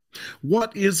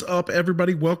What is up,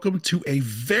 everybody? Welcome to a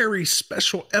very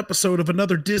special episode of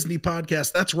another Disney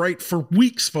podcast. That's right. For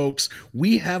weeks, folks,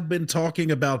 we have been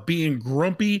talking about being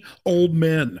grumpy old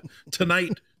men.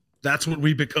 Tonight, that's what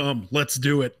we become. Let's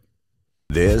do it.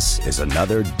 This is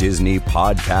another Disney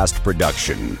podcast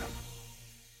production.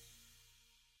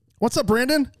 What's up,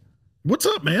 Brandon? What's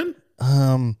up, man?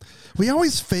 We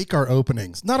always fake our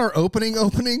openings. Not our opening,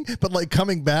 but like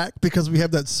coming back because we have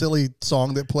that silly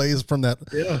song that plays from that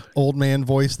old man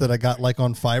voice that I got like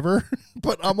on Fiverr.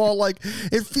 But I'm all like,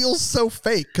 it feels so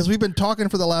fake because we've been talking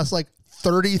for the last like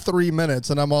 33 minutes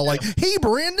and I'm all like, hey,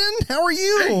 Brandon, how are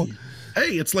you?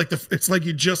 Hey, it's like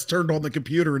you just turned on the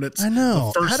computer and it's I know.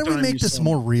 the first How do we time make you this saw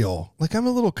more it. real? Like I'm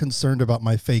a little concerned about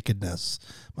my fakedness.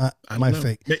 I don't My know.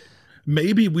 fake.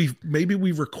 Maybe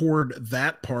we record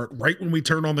that part right when we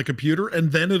turn on the computer,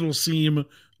 and then it'll seem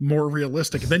more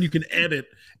realistic. And then you can edit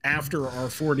after our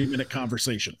 40-minute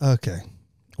conversation. Okay.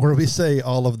 Where we say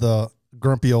all of the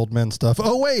grumpy old men stuff.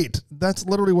 Oh, wait. That's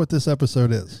literally what this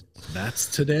episode is. That's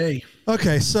today.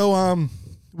 Okay. So,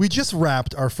 we just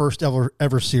wrapped our first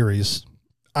ever series.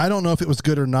 I don't know if it was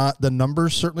good or not. The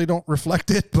numbers certainly don't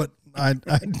reflect it, but I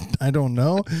don't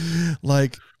know.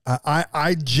 Like,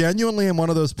 I genuinely am one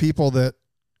of those people that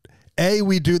A,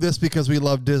 we do this because we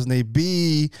love Disney.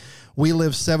 B, we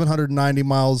live 790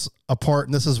 miles apart,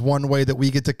 and this is one way that we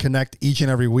get to connect each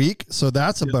and every week. So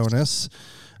that's a bonus.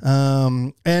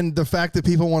 And the fact that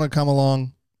people want to come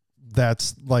along,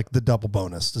 that's like the double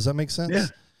bonus. Does that make sense? Yeah.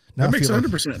 Now That makes I feel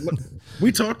 100%. Look,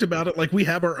 we talked about it like we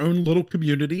have our own little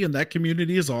community, and that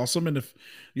community is awesome. And if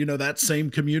that same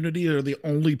community are the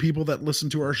only people that listen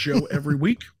to our show every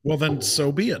week, well, then so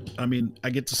be it. I mean, I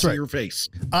get to see your face.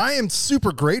 I am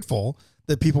super grateful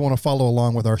that people want to follow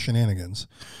along with our shenanigans.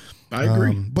 I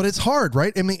agree. But it's hard,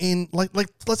 right? I mean, like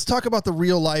let's talk about the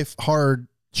real life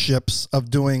hardships of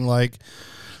doing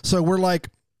so we're like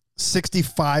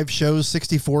 65 shows,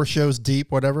 64 shows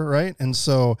deep, whatever, right? And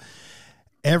so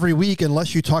every week,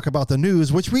 unless you talk about the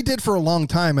news, which we did for a long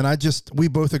time, and we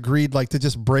both agreed to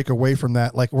just break away from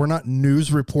that. Like we're not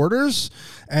news reporters,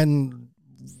 and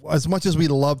as much as we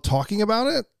love talking about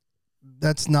it,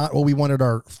 that's not what we wanted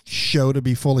our show to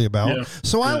be fully about. Yeah.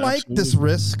 So I like this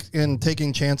risk in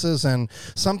taking chances, and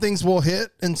some things will hit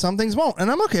and some things won't,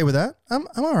 and I'm okay with that. I'm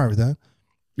all right with that.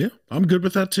 Yeah, I'm good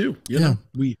with that too. You know,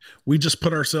 we just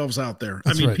put ourselves out there.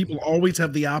 That's right. People always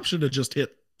have the option to just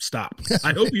hit stop.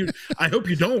 I hope you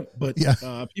don't, but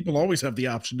people always have the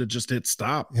option to just hit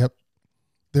stop. Yep.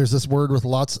 There's this word with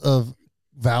lots of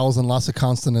vowels and lots of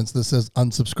consonants that says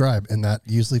unsubscribe, and that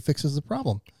usually fixes the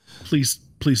problem. Please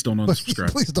don't unsubscribe.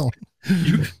 Please don't.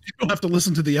 You don't have to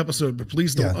listen to the episode, but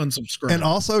please don't unsubscribe. And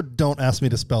also don't ask me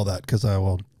to spell that because I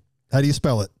will. How do you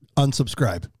spell it?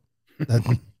 Unsubscribe.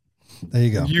 There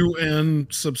you go. UN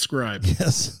subscribe.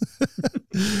 Yes.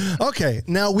 Okay.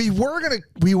 Now we were gonna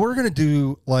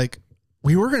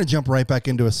jump right back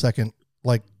into a second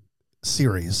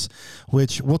series,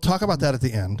 which we'll talk about that at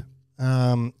the end.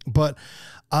 But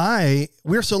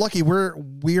we're so lucky. We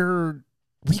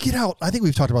get out. I think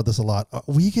we've talked about this a lot.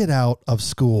 We get out of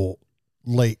school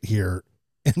late here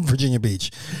in Virginia Beach,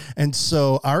 and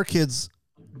so our kids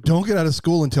don't get out of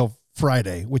school until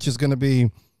Friday, which is going to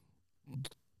be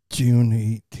June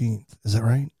 18th. Is that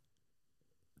right?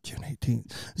 June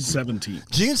 18th. 17th.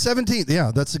 June 17th.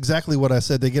 Yeah, that's exactly what I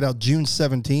said. They get out June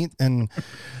 17th. And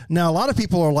now a lot of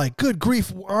people are like, good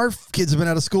grief, our kids have been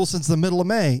out of school since the middle of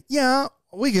May. Yeah,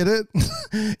 we get it.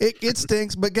 It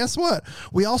stinks. But guess what?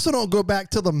 We also don't go back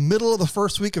till the middle of the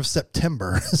first week of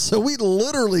September. So we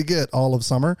literally get all of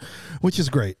summer, which is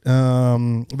great.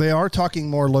 They are talking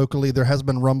more locally. There has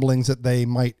been rumblings that they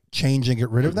might change and get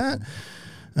rid of that.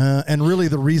 And really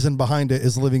the reason behind it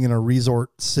is living in a resort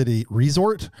city. They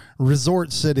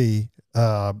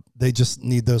just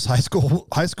need those high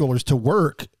schoolers to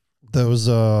work those,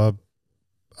 all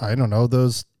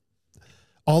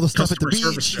the stuff at the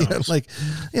beach.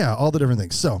 All the different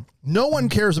things. So no one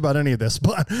cares about any of this,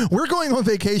 but we're going on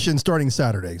vacation starting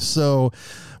Saturday. So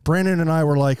Brandon and I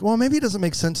were like, well, maybe it doesn't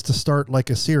make sense to start like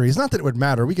a series. Not that it would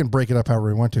matter. We can break it up however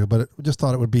we want to, but we just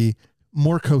thought it would be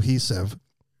more cohesive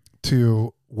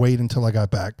to wait until I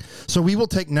got back. So we will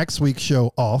take next week's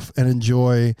show off and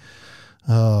enjoy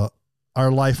our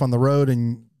life on the road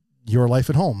and your life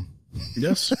at home.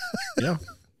 Yes. Yeah.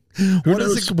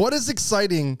 What is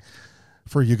exciting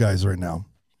for you guys right now?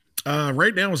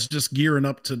 Right now it's just gearing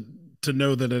up to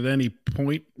know that at any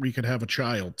point we could have a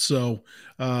child. So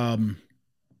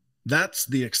that's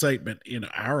the excitement in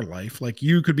our life. Like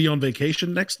you could be on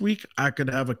vacation next week. I could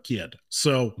have a kid.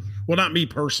 So, well, not me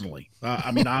personally.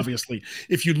 I mean, obviously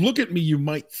if you look at me, you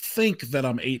might think that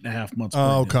I'm 8.5 months.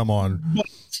 Oh, come on.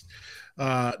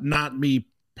 not me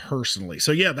personally.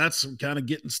 So yeah, that's kind of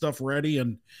getting stuff ready,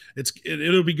 and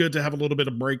it'll be good to have a little bit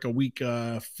of break, a week,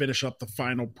 finish up the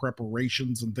final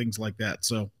preparations and things like that.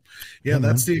 So yeah,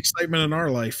 that's the excitement in our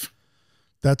life.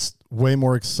 That's way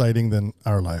more exciting than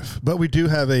our life. But we do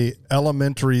have a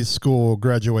elementary school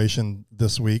graduation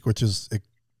this week, which is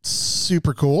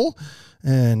super cool.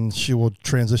 And she will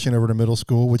transition over to middle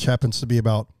school, which happens to be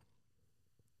about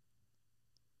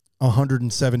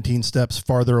 117 steps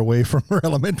farther away from her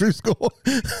elementary school.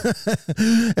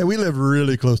 And we live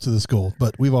really close to the school,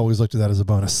 but we've always looked at that as a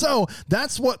bonus. So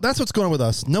that's what's going on with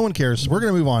us. No one cares. We're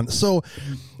going to move on. So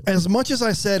as much as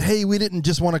I said, hey, we didn't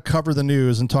just want to cover the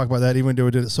news and talk about that, even though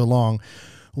we did it so long,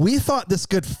 we thought this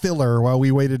good filler while we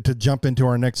waited to jump into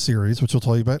our next series, which we'll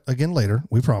tell you about again later,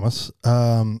 we promise,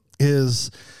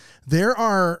 is there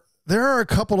are a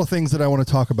couple of things that I want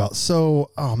to talk about. So,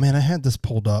 oh man, I had this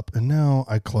pulled up and now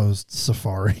I closed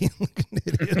Safari. Like an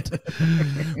idiot.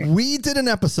 We did an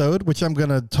episode, which I'm going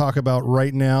to talk about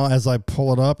right now as I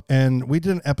pull it up. And we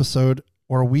did an episode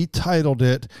where we titled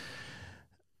it,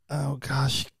 oh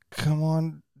gosh, come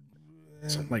on.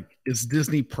 Something like, is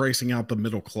Disney pricing out the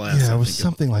middle class? Yeah, it was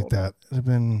something like that. It'd have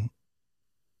been,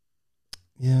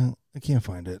 yeah, I can't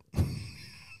find it.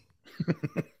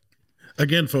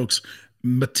 Again, folks,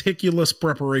 meticulous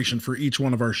preparation for each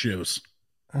one of our shows.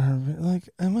 Like,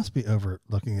 I must be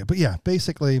overlooking it. But yeah,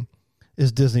 basically,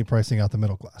 is Disney pricing out the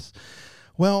middle class?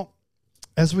 Well,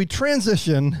 as we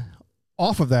transition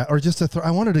off of that, or just to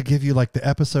I wanted to give you like the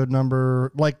episode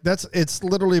number. Like it's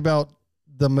literally about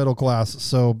the middle class.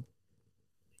 So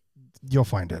you'll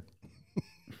find it.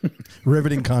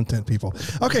 Riveting content, people.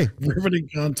 Okay. Riveting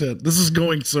content. This is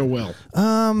going so well.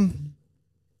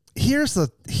 Here's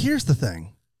the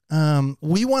thing.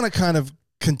 We want to kind of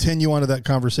continue on to that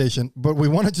conversation, but we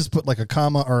want to just put like a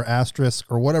comma or asterisk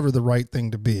or whatever the right thing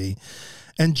to be,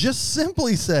 and just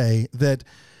simply say that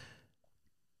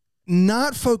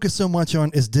not focus so much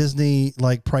on is Disney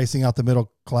like pricing out the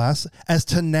middle class as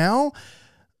to now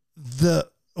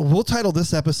we'll title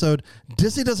this episode,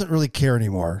 Disney doesn't really care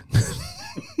anymore.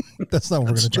 That's not what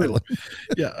we're going to title it.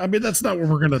 Yeah, I mean, that's not what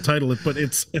we're going to title it, but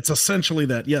it's essentially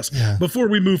that. Yes. Yeah. Before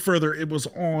we move further, it was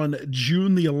on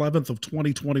June the 11th of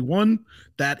 2021.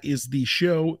 That is the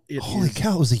show. Holy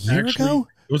cow, it was a year ago?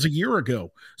 It was a year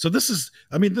ago. So this is,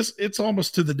 I mean, it's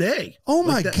almost to the day. Oh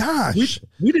my gosh.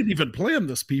 We didn't even plan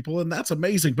this, people, and that's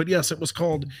amazing. But yes, it was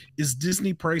called Is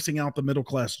Disney Pricing Out the Middle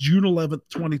Class? June 11th,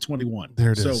 2021.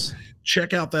 There it is. So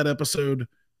check out that episode.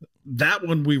 That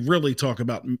one, we really talk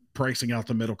about pricing out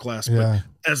the middle class. Yeah.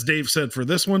 But as Dave said, for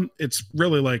this one, it's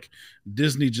really like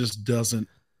Disney just doesn't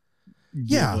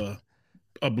give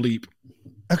a bleep.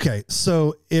 Okay,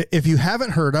 so if you haven't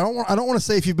heard, I don't want to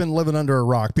say if you've been living under a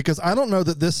rock, because I don't know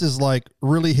that this is like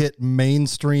really hit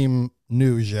mainstream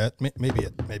news yet. Maybe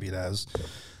it has.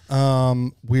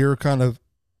 We're kind of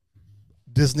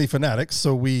Disney fanatics,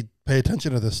 so we pay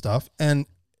attention to this stuff, and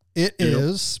it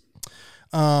is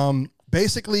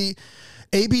basically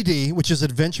ABD, which is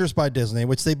Adventures by Disney,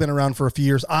 which they've been around for a few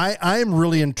years. I am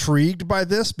really intrigued by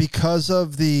this because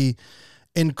of the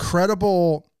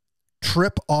incredible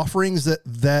trip offerings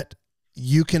that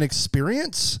you can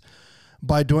experience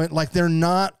by doing, like, they're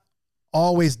not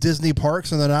always Disney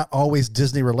parks and they're not always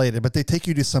Disney related, but they take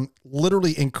you to some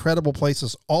literally incredible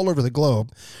places all over the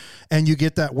globe, and you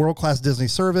get that world-class Disney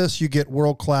service. You get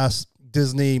world-class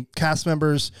Disney cast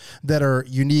members that are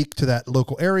unique to that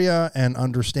local area and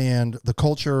understand the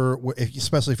culture,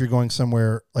 especially if you're going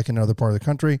somewhere like another part of the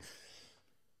country.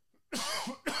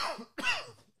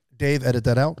 Dave, edit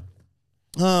that out.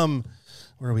 Where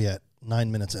are we at?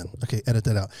 9 minutes in. Okay, edit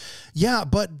that out. Yeah,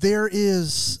 but there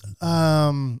is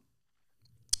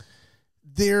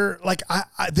they're like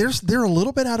they're a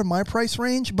little bit out of my price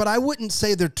range, but I wouldn't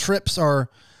say their trips are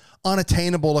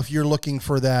unattainable if you're looking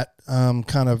for that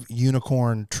kind of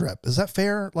unicorn trip. Is that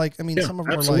fair? Like, I mean, some of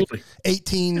them absolutely. are like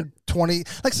 18, 20,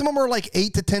 like some of them are like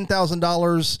 $8,000 to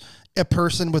 $10,000 a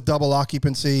person with double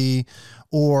occupancy,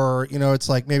 or, you know, it's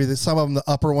like maybe some of them, the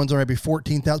upper ones are maybe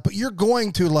 14,000, but you're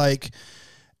going to like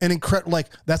an incredible, like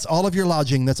that's all of your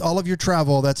lodging, that's all of your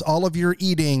travel, that's all of your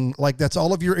eating, like that's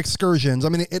all of your excursions. I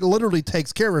mean, it literally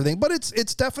takes care of everything, but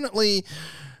it's definitely,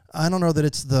 I don't know that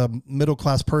it's the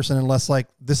middle-class person unless like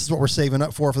this is what we're saving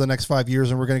up for the next 5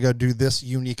 years, and we're going to go do this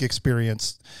unique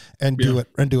experience and do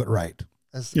it right.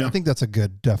 I think that's a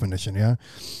good definition. Yeah.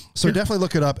 So definitely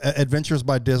look it up. Adventures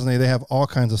by Disney. They have all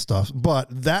kinds of stuff, but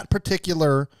that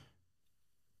particular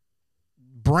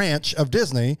branch of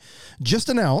Disney just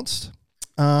announced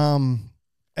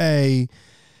a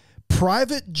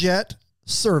private jet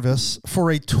service for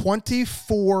a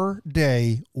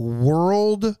 24-day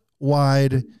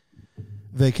worldwide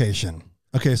vacation.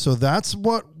 Okay, so that's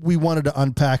what we wanted to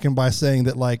unpack, and by saying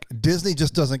that, like, Disney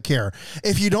just doesn't care.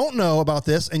 If you don't know about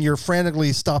this and you're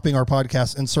frantically stopping our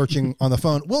podcast and searching on the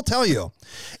phone, we'll tell you.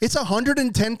 It's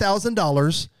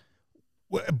 $110,000,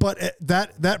 but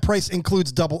that price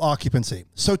includes double occupancy.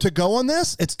 So to go on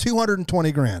this, it's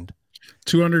 $220,000.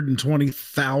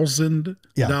 $220,000.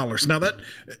 Yeah. Now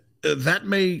that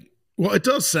may, well, it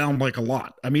does sound like a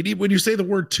lot. I mean, when you say the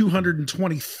word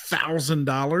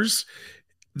 $220,000,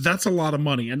 that's a lot of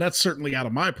money. And that's certainly out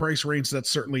of my price range. That's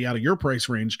certainly out of your price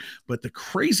range. But the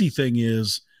crazy thing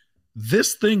is,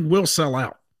 this thing will sell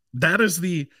out. That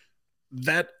 100%.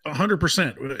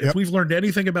 If we've learned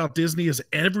anything about Disney, is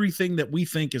everything that we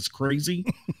think is crazy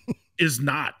is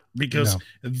not, because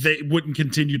they wouldn't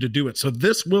continue to do it. So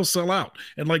this will sell out.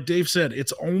 And like Dave said,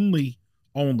 it's only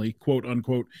quote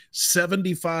unquote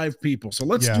 75 people. So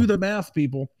let's do the math,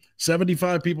 people.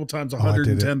 75 people times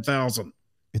 110,000.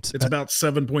 It's about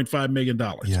 $7.5 million.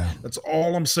 Yeah. That's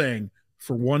all I'm saying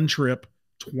for one trip,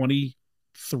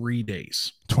 23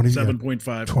 days.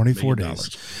 7.5 24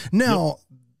 days. Now,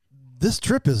 this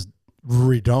trip is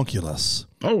redonkulous.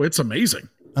 Oh, it's amazing.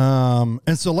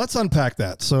 And so let's unpack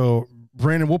that. So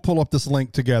Brandon, we'll pull up this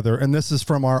link together, and this is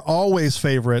from our always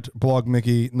favorite Blog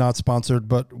Mickey, not sponsored,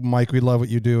 but Mike, we love what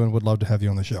you do and would love to have you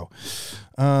on the show.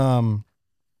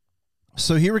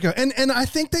 So here we go. And I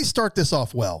think they start this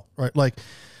off well, right? Like,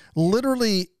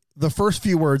 literally the first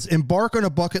few words, embark on a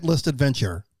bucket list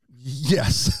adventure.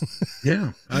 Yes.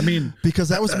 Yeah. I mean, because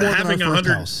that was more than our first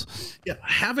house. Yeah.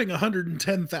 Having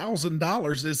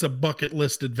 $110,000 is a bucket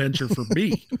list adventure for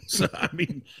me. So, I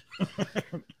mean,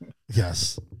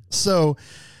 yes. So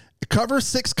it covers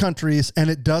 6 countries, and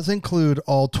it does include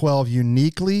all 12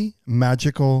 uniquely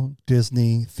magical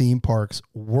Disney theme parks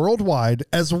worldwide,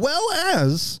 as well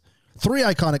as 3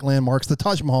 iconic landmarks: the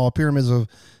Taj Mahal, Pyramids of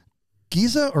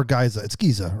Giza or Giza. It's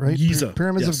Giza, right? Giza.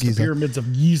 Pyramids of Giza. The Pyramids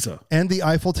of Giza. And the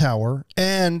Eiffel Tower.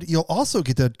 And you'll also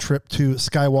get a trip to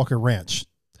Skywalker Ranch.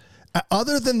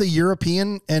 Other than the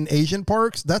European and Asian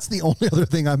parks, that's the only other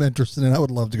thing I'm interested in. I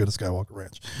would love to go to Skywalker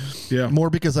Ranch. Yeah. More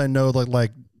because I know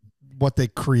like what they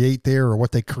create there, or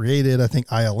what they created. I think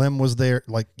ILM was there.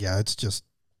 Like, yeah, it's just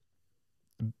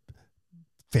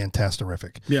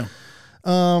fantastic. Yeah.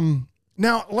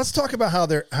 Now let's talk about how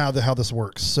this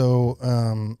works. So,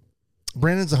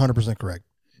 Brandon's 100% correct.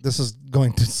 This is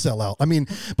going to sell out. I mean,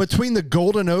 between the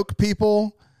Golden Oak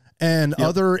people and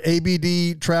other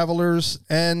ABD travelers,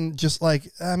 and just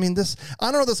like, I mean, I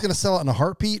don't know if that's going to sell out in a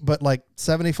heartbeat, but like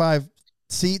 75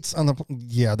 seats on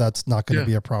that's not going to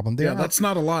be a problem. That's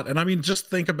not a lot. And I mean, just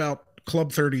think about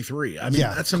Club 33. I mean,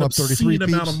 that's an obscene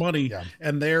amount of money. Yeah.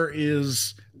 And there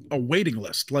is a waiting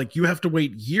list. Like, you have to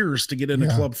wait years to get into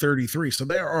Club 33. So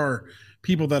there are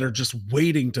people that are just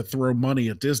waiting to throw money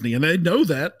at Disney, and they know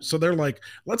that. So they're like,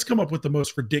 let's come up with the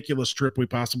most ridiculous trip we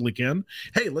possibly can.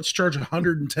 Hey, let's charge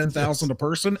 $110,000 a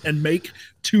person and make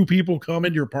 2 people come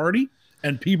in your party,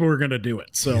 and people are going to do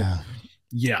it. So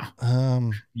yeah.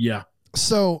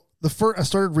 So I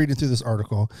started reading through this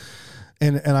article,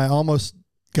 and I almost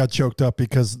got choked up,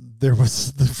 because there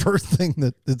was the first thing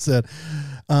that it said,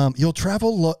 you'll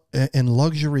travel in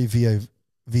luxury via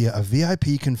a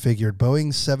VIP configured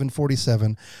Boeing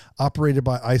 747 operated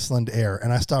by Iceland Air.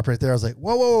 And I stopped right there. I was like,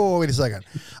 whoa, wait a second.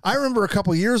 I remember a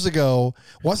couple years ago,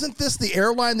 wasn't this the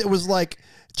airline that was like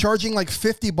charging like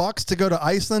 $50 to go to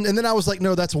Iceland? And then I was like,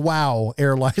 no, that's WOW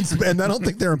Airlines. And I don't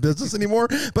think they're in business anymore.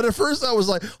 But at first I was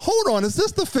like, hold on, is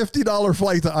this the $50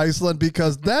 flight to Iceland?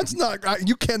 Because that's not,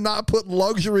 you cannot put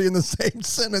luxury in the same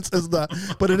sentence as that.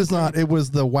 But it is not. It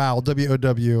was the WOW,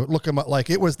 W-O-W. Look them up. Like,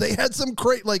 it was, they had some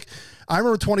great, like, I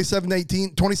remember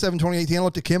 2018, I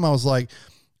looked at Kim, I was like,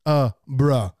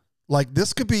 bruh, like,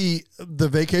 this could be the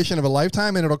vacation of a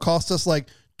lifetime, and it'll cost us like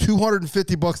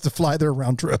 $250 to fly there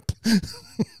round trip.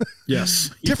 Yes.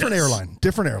 Different airline.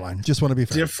 Just want to be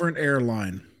fair. Different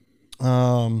airline.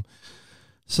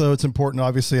 So it's important.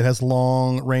 Obviously, it has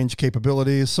long range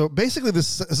capabilities. So basically,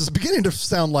 this is beginning to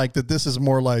sound like that this is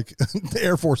more like the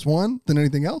Air Force One than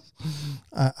anything else.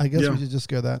 I guess we should just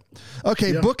go that.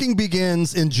 Okay, booking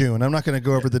begins in June. I'm not going to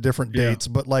go over the different dates,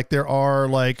 but like, there are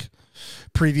like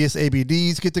previous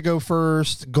ABDs get to go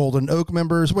first. Golden Oak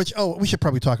members, which, we should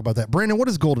probably talk about that. Brandon, what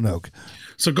is Golden Oak?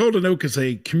 So Golden Oak is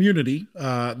a community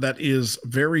that is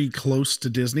very close to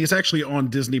Disney. It's actually on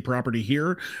Disney property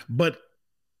here, but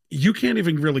you can't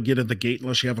even really get at the gate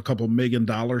unless you have a couple $1 million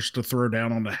to throw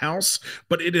down on the house.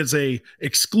 But it is a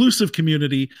exclusive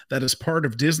community that is part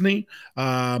of Disney.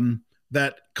 The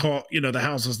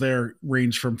houses there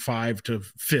range from $5 to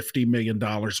 $50 million,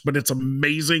 but it's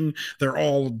amazing. They're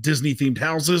all Disney themed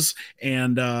houses,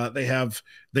 and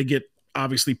they get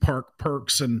obviously park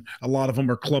perks, and a lot of them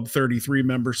are Club 33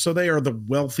 members. So they are the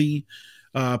wealthy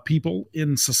people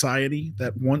in society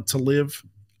that want to live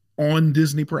on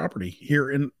Disney property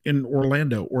here in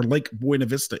Orlando, or Lake Buena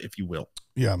Vista, if you will.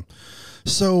 Yeah.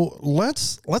 So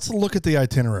let's look at the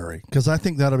itinerary, because I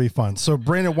think that'll be fun. So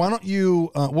Brandon, why don't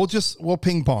you we'll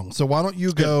ping pong. So why don't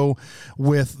you go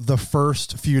with the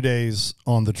first few days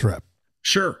on the trip?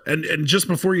 Sure. And just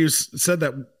before you said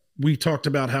that, we talked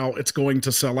about how it's going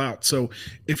to sell out. So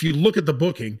if you look at the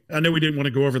booking, I know we didn't want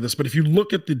to go over this, but if you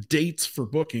look at the dates for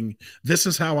booking, this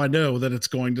is how I know that it's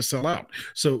going to sell out.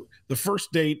 So the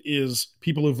first date is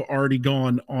people who've already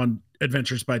gone on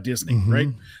Adventures by Disney, right?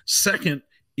 Second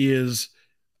is,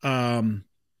 again,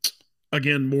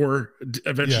 more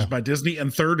Adventures by Disney.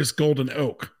 And third is Golden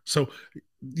Oak. So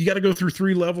you got to go through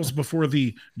 3 levels before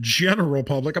the general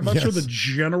public. I'm not sure the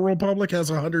general public has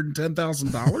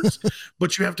 $110,000,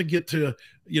 but you have to get to,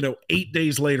 8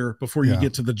 days later before you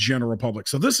get to the general public.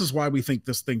 So this is why we think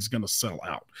this thing's going to sell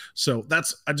out. So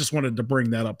I just wanted to bring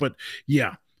that up, but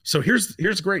yeah. So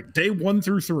here's great. Day 1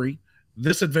 through 3.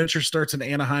 This adventure starts in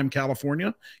Anaheim,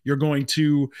 California. You're going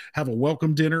to have a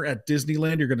welcome dinner at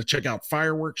Disneyland. You're going to check out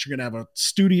fireworks. You're going to have a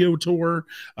studio tour.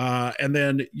 And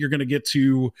then you're going to get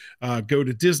to go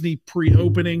to Disney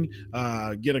pre-opening,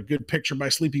 get a good picture by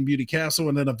Sleeping Beauty Castle,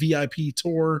 and then a VIP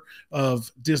tour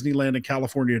of Disneyland and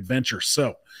California Adventure.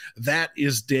 So that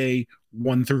is day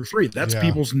 1 through 3. That's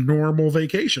people's normal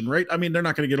vacation, right? I mean, they're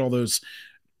not going to get all those,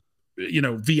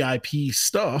 VIP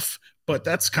stuff, but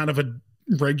that's kind of a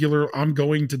regular, I'm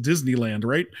going to Disneyland,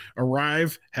 right?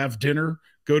 Arrive, have dinner,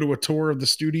 go to a tour of the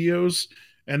studios,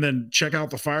 and then check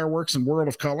out the fireworks and World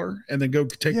of Color, and then go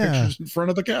take pictures in front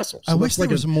of the castle. So I wish there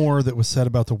was more that was said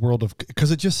about the World of,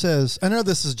 because it just says, I know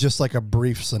this is just like a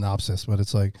brief synopsis, but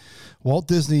it's like Walt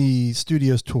Disney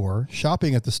Studios tour,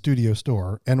 shopping at the studio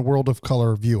store, and World of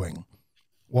Color viewing.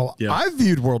 Well, I've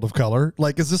viewed World of Color.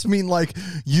 Like, does this mean like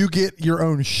you get your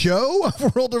own show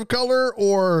of World of Color,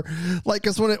 or like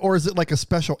or is it like a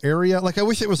special area? Like, I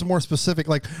wish it was more specific,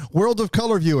 like World of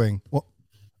Color viewing. Well,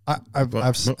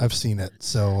 I've seen it.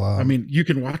 So I mean, you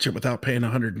can watch it without paying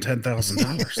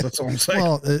 $110,000. That's all I'm saying.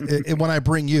 Well, when I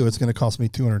bring you, it's going to cost me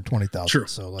 $220,000. True.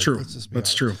 So like, true.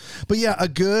 That's true. But yeah, a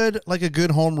good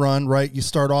home run, right? You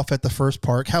start off at the first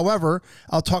park. However,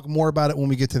 I'll talk more about it when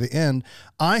we get to the end.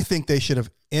 I think they should have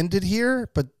ended here,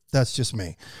 but that's just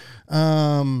me.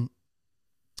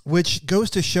 Which goes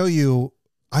to show you,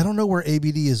 I don't know where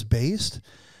ABD is based,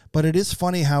 but it is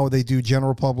funny how they do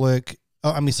general public.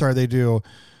 They do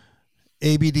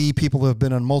ABD, people who have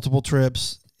been on multiple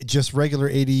trips, just regular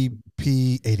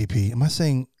ADP. Am I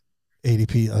saying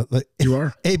ADP? You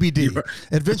are. ABD, you are.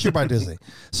 Adventure by Disney.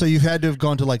 So you've had to have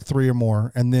gone to like 3 or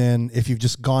more. And then if you've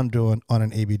just gone to on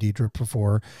an ABD trip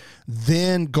before,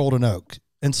 then Golden Oak.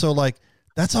 And so like,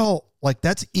 that's all, like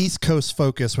that's East Coast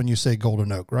focus when you say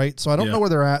Golden Oak, right? So I don't know where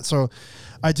they're at. So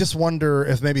I just wonder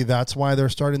if maybe that's why they're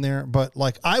starting there. But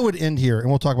like, I would end here, and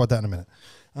we'll talk about that in a minute.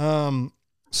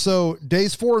 So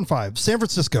days 4 and 5, San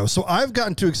Francisco. So I've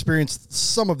gotten to experience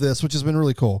some of this, which has been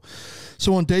really cool.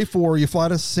 So on day 4, you fly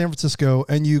to San Francisco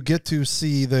and you get to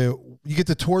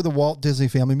tour the Walt Disney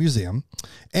Family Museum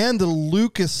and the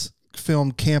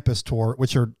Lucasfilm campus tour,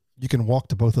 which you can walk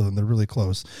to both of them. They're really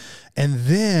close. And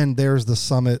then there's the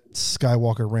Summit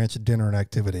Skywalker Ranch dinner and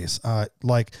activities. I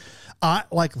want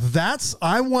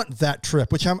that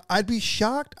trip, which I'd be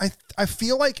shocked. I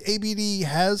feel like ABD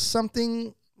has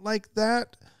something like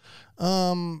that.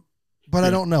 But I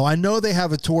don't know. I know they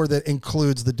have a tour that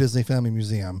includes the Disney Family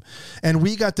Museum, and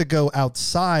we got to go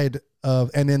outside of,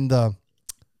 and in the,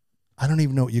 I don't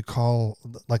even know what you call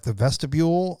like the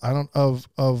vestibule. of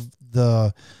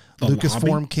the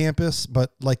Lucasfilm campus,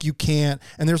 but like you can't,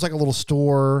 and there's like a little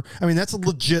store. I mean, that's a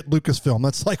legit Lucasfilm.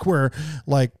 That's like where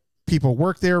like people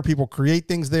work there, people create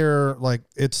things there. Like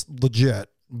it's legit,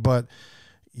 but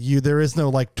there is no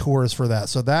like tours for that.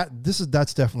 So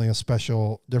that's definitely a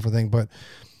special different thing. But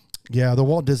yeah, the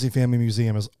Walt Disney Family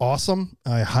Museum is awesome.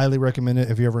 I highly recommend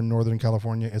it. If you're ever in Northern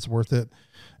California, it's worth it.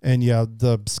 And yeah,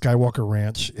 the Skywalker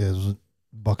Ranch is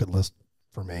bucket list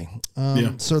for me.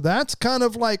 So that's kind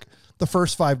of like the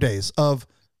first 5 days of,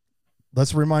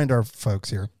 let's remind our folks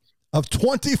here, of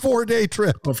 24-day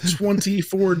trip. Of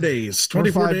 24 days.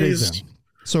 24 days.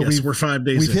 So we're 5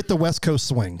 days We've hit the West Coast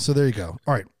swing. So there you go.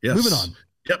 All right, moving on.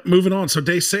 Yep, moving on. So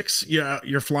day 6,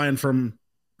 you're flying from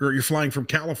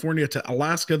California to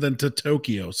Alaska, then to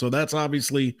Tokyo. So that's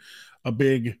obviously a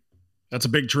big That's a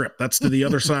big trip. That's to the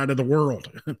other side of the world.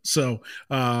 So,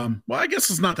 well, I guess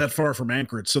it's not that far from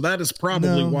Anchorage. So that is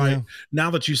probably why,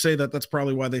 now that you say that, that's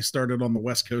probably why they started on the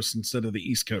West Coast instead of the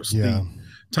East Coast. Yeah. The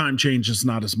time change is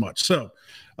not as much. So,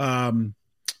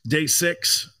 day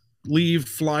 6, leave,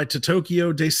 fly to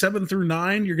Tokyo. Day 7 through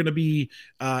 9, you're going to be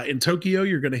in Tokyo.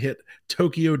 You're going to hit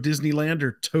Tokyo Disneyland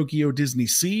or Tokyo Disney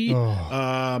Sea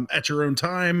at your own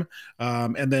time.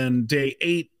 And then day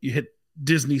 8, you hit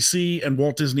Disney Sea and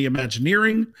Walt Disney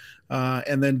Imagineering.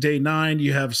 And then day 9,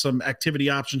 you have some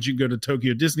activity options. You can go to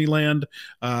Tokyo Disneyland.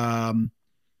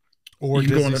 Or you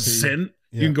can go on a Zen.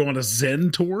 Yeah. You can go on a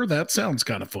Zen tour. That sounds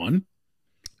kind of fun.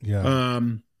 Yeah.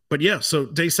 But yeah, so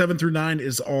day 7 through 9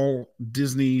 is all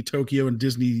Disney Tokyo and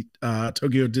Disney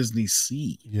Tokyo Disney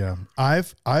Sea. Yeah.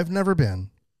 I've never been,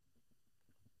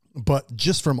 but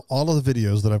just from all of the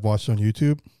videos that I've watched on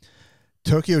YouTube,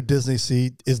 Tokyo Disney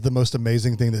Sea is the most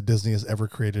amazing thing that Disney has ever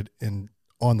created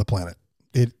on the planet.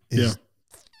 It is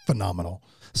phenomenal.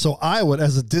 So I would,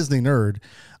 as a Disney nerd,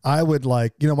 I would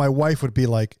my wife would be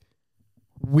like,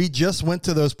 we just went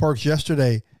to those parks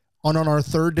yesterday. On our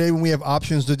third day, when we have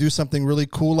options to do something really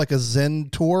cool, like a Zen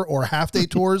tour or half-day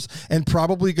tours, and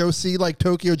probably go see like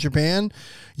Tokyo, Japan,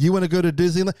 you want to go to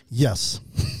Disneyland? Yes.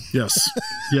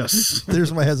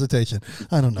 There's my hesitation.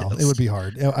 I don't know. Yes. It would be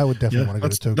hard. I would definitely want to go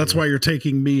to Tokyo. That's why you're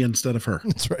taking me instead of her.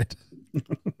 That's right.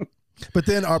 But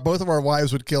then both of our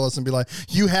wives would kill us and be like,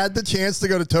 you had the chance to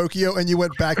go to Tokyo and you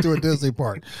went back to a Disney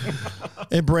park.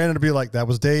 And Brandon would be like, that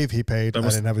was Dave. He paid. I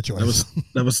didn't have a choice.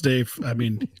 That was Dave. I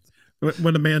mean...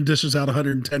 When a man dishes out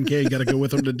 $110K, you got to go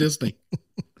with him to Disney.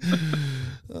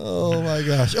 Oh my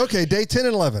gosh. Okay. Day 10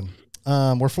 and 11.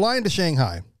 We're flying to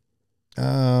Shanghai.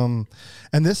 And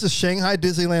this is Shanghai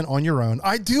Disneyland on your own.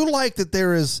 I do like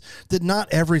that not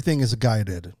everything is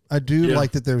guided. I do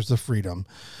like that there's the freedom.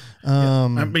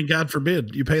 I mean, God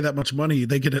forbid you pay that much money.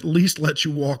 They could at least let you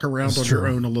walk around on your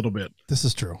own a little bit. This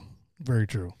is true. Very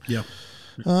true. Yeah.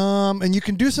 And you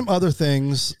can do some other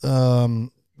things.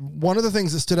 One of the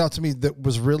things that stood out to me that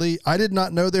was I did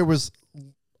not know there was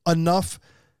enough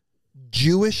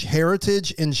Jewish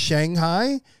heritage in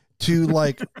Shanghai to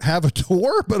have a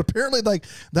tour, but apparently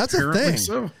that's a thing.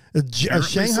 So. A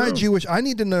Shanghai Jewish. I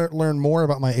need to learn more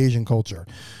about my Asian culture.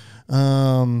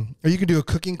 Or you can do a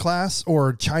cooking class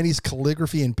or Chinese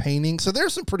calligraphy and painting. So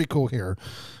there's some pretty cool here.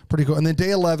 Pretty cool. And then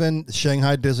day 11,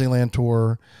 Shanghai Disneyland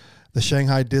tour, the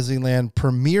Shanghai Disneyland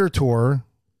Premier Tour.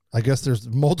 I guess there's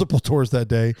multiple tours that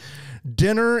day.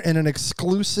 Dinner in an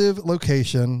exclusive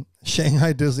location,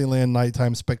 Shanghai Disneyland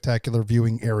Nighttime Spectacular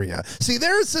Viewing Area. See,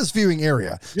 there it says viewing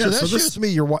area. Yeah, so that shows me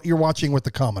you're watching with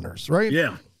the commoners, right?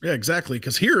 Yeah, exactly.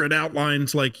 Because here it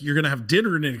outlines you're going to have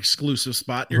dinner in an exclusive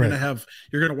spot. You're going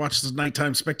to watch this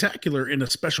Nighttime Spectacular in a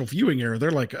special viewing area.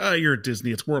 They're like, oh, you're at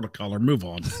Disney. It's World of Color. Move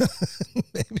on.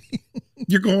 Maybe.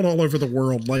 You're going all over the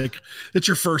world. It's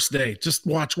your first day. Just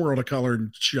watch World of Color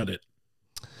and shut it.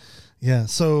 Yeah.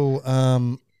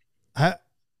 So,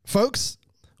 folks,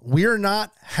 we're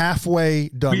not halfway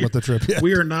done with the trip yet.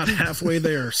 We are not halfway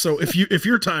there. So if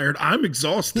you're tired, I'm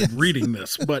exhausted reading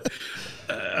this, but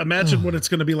imagine what it's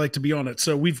going to be like to be on it.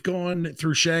 So we've gone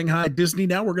through Shanghai Disney.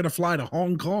 Now we're going to fly to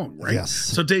Hong Kong, right? Yes.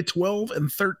 So day 12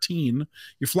 and 13,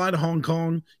 you fly to Hong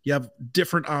Kong. You have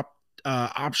different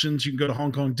options. You can go to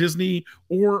Hong Kong Disney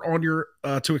or on your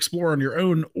to explore on your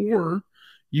own, or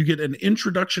you get an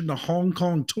introduction to Hong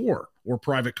Kong tour or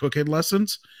private cooking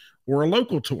lessons or a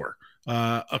local tour,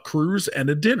 a cruise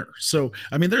and a dinner. So,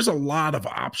 I mean, there's a lot of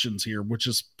options here, which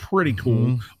is pretty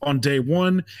cool on day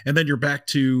 1. And then you're back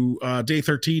to day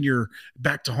 13. You're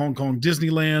back to Hong Kong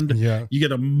Disneyland. Yeah. You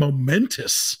get a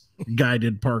momentous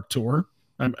guided park tour.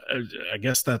 I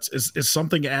guess is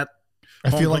something at I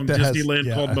feel like that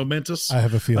Disneyland called Momentous. I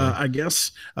have a feeling. I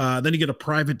guess. Then you get a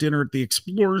private dinner at the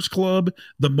Explorers Club,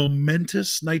 the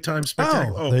Momentous Nighttime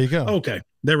Spectacular. Oh, there you go. Okay,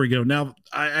 there we go. Now,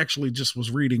 I actually just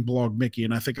was reading Blog Mickey,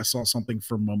 and I think I saw something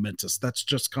from Momentous. That's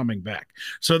just coming back.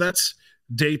 So that's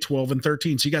day 12 and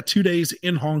 13. So you got 2 days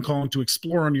in Hong Kong to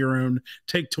explore on your own,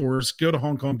 take tours, go to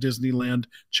Hong Kong Disneyland,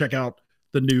 check out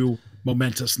the new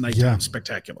Momentous Nighttime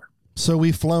Spectacular. So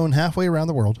we've flown halfway around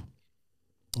the world.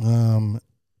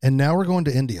 And now we're going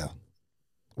to India,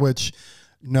 which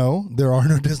no, there are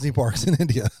no Disney parks in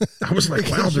India. I was like,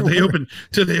 wow, did they open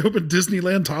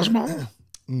Disneyland Taj Mahal?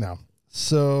 No.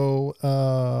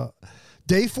 So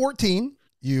day 14,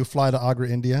 you fly to Agra,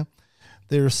 India.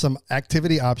 There's some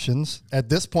activity options. At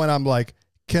this point, I'm like,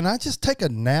 can I just take a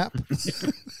nap?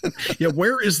 Yeah,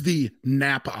 where is the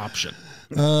nap option?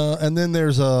 And then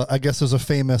there's a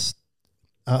famous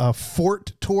a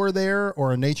fort tour there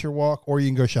or a nature walk, or you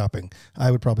can go shopping.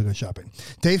 I would probably go shopping.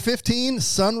 Day 15,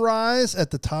 sunrise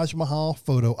at the Taj Mahal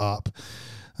photo op.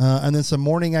 And then some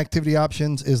morning activity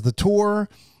options is the tour,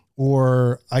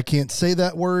 or I can't say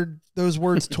that word, those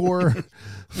words, tour.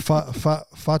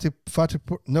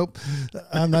 Nope.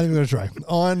 I'm not even going to try.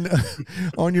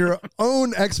 On your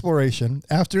own exploration,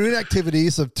 afternoon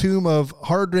activities of Tomb of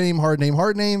Hard Name,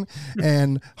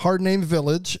 and Hard Name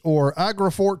Village, or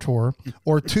Agra Fort Tour,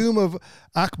 or Tomb of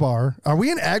Akbar. Are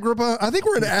we in Agrabah? I think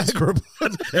we're in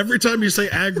Agrabah. Every time you say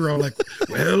Agra, like,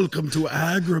 welcome to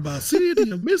Agrabah, city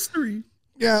of mystery.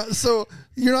 Yeah, so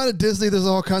you're not at Disney. There's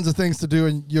all kinds of things to do,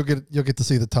 and you'll get to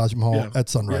see the Taj Mahal at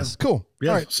sunrise. Yeah. Cool. Yeah.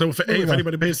 All right. So if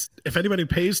anybody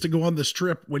pays to go on this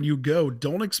trip, when you go,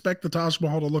 don't expect the Taj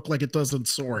Mahal to look like it does in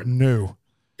Soarin'. No,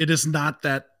 it is not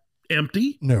that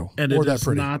empty. No, and it is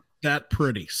not that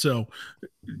pretty. So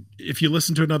if you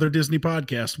listen to another Disney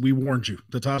podcast, we warned you.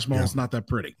 The Taj Mahal is not that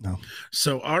pretty. No.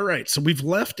 So, all right. So we've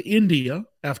left India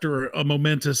after a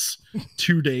momentous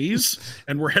 2 days,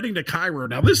 and we're heading to Cairo.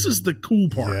 Now, this is the cool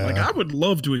part. Yeah. Like, I would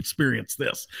love to experience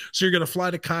this. So you're going to fly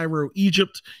to Cairo,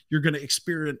 Egypt. You're going to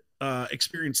experience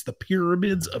the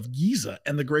pyramids of Giza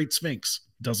and the Great Sphinx.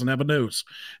 Doesn't have a nose.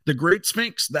 The Great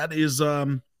Sphinx, that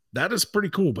is pretty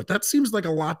cool, but that seems like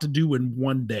a lot to do in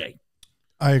one day.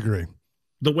 I agree.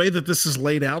 The way that this is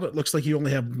laid out, it looks like you only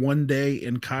have 1 day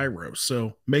in Cairo.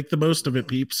 So make the most of it,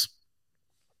 peeps.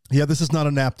 Yeah, this is not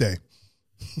a nap day.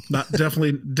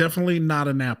 Definitely not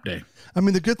a nap day. I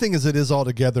mean, the good thing is it is all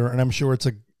together, and I'm sure it's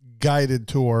a guided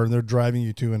tour, and they're driving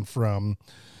you to and from.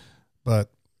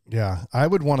 But yeah, I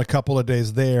would want a couple of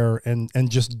days there and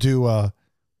just do a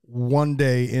 1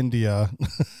 day India.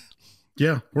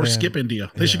 Yeah, or skip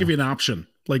India. They should give you an option.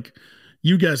 Like,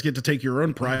 you guys get to take your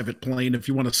own private plane if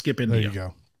you want to skip India. There you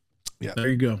go. Yeah, there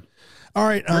you go. All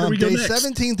right, day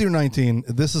 17 through 19.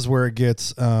 This is where it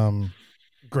gets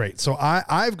great. So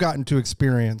I've gotten to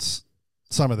experience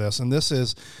some of this, and this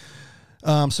is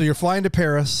so you're flying to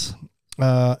Paris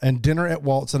and dinner at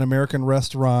Walt's, an American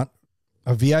restaurant,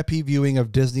 a VIP viewing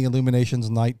of Disney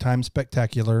Illuminations Nighttime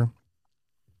Spectacular.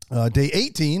 Day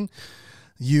 18,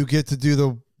 you get to do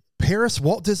the Paris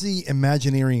Walt Disney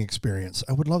Imagineering Experience.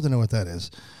 I would love to know what that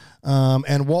is.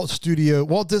 And Walt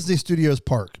Disney Studios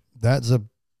Park. That's a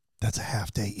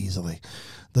half day easily.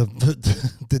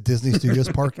 The Disney Studios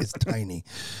Park is tiny.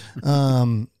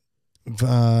 And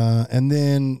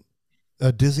then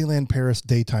a Disneyland Paris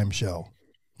daytime show.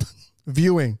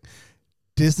 Viewing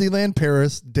Disneyland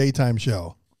Paris daytime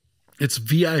show. It's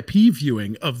VIP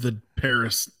viewing of the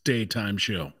Paris daytime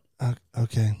show.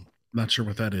 Okay. Not sure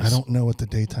what that is. I don't know what the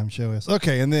daytime show is.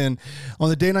 Okay, and then on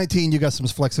the day 19, you got some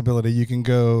flexibility. You can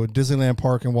go Disneyland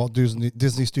Park and Walt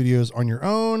Disney Studios on your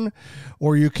own,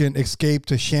 or you can escape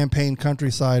to Champagne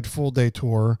Countryside full day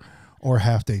tour or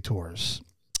half day tours.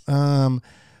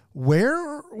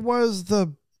 Where was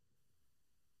the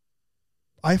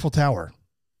Eiffel Tower?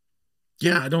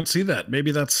 Yeah, I don't see that.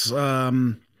 Maybe that's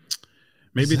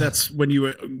that's when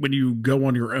you go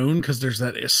on your own, because there's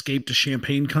that Escape to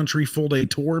Champagne Country full day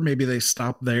tour. Maybe they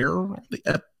stop there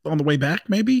on the way back.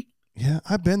 Maybe. Yeah,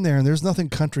 I've been there, and there's nothing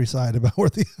countryside about where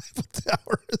the Eiffel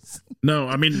Tower is. No,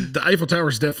 I mean the Eiffel Tower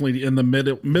is definitely in the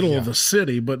middle of the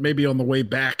city, but maybe on the way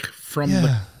back from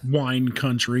the wine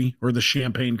country or the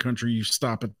Champagne country, you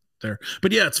stop it there.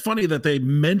 But yeah, it's funny that they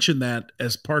mention that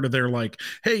as part of their, like,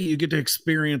 hey, you get to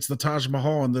experience the Taj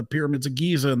Mahal and the pyramids of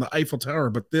Giza and the Eiffel Tower,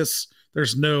 but there's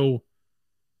no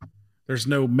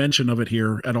mention of it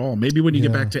here at all. Maybe when you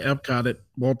get back to Epcot at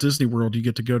Walt Disney World, you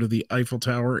get to go to the Eiffel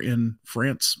Tower in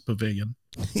France pavilion.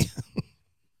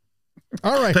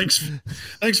 All right. Thanks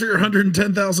for your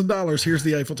 $110,000. Here's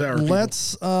the Eiffel Tower.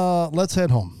 Let's head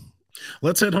home.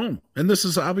 Let's head home. And this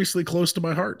is obviously close to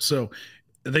my heart. So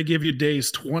they give you days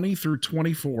 20 through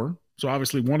 24. So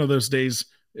obviously one of those days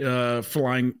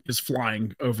flying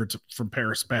over from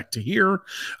Paris back to here.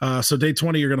 So day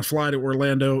 20, you're going to fly to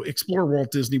Orlando, explore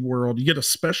Walt Disney World. You get a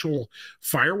special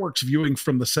fireworks viewing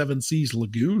from the Seven Seas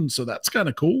Lagoon. So that's kind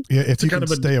of cool. Yeah. If you can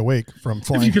stay awake from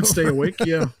flying. If you can stay awake.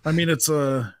 Yeah. I mean, it's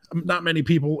not many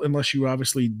people, unless you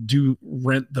obviously do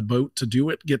rent the boat to do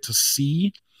it, get to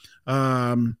see,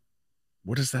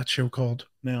 what is that show called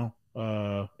now?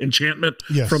 Enchantment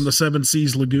from the Seven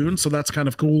Seas Lagoon. So that's kind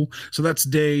of cool. So that's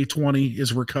day 20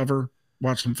 is recover,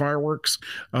 watch some fireworks.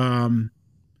 But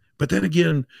then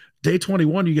again, Day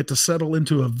 21, you get to settle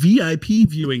into a VIP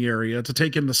viewing area to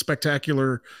take in the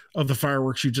spectacular of the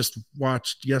fireworks you just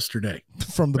watched yesterday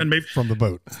from the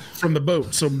boat. From the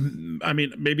boat. So, I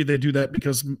mean, maybe they do that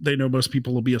because they know most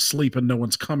people will be asleep and no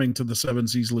one's coming to the Seven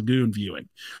Seas Lagoon viewing.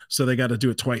 So they got to do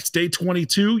it twice. Day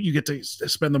 22, you get to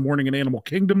spend the morning in Animal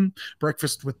Kingdom,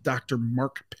 breakfast with Dr.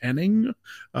 Mark Penning.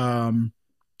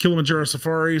 Kilimanjaro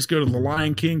Safaris, go to the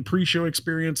Lion King pre-show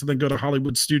experience, and then go to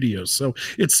Hollywood Studios. So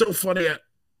it's so funny.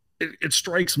 It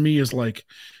strikes me as like,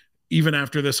 even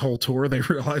after this whole tour, they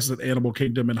realize that Animal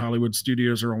Kingdom and Hollywood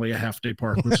Studios are only a half-day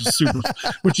park, which is super,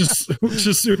 which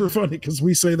is super funny because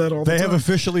we say that all the time. They have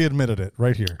officially admitted it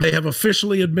right here. They have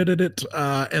officially admitted it.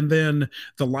 And then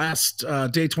the last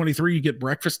day 23, you get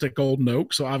breakfast at Golden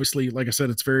Oak. So obviously, like I said,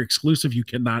 it's very exclusive. You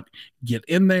cannot get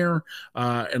in there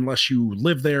unless you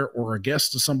live there or a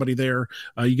guest of somebody there.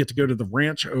 You get to go to the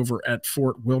ranch over at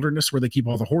Fort Wilderness where they keep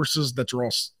all the horses that are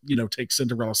all, take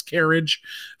Cinderella's carriage.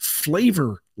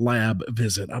 Flavor Lab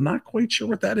visit. I'm not quite sure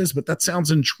what that is, but that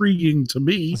sounds intriguing to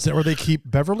me. Is that where they keep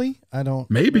Beverly? I don't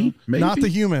maybe not the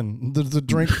human, the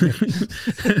drink.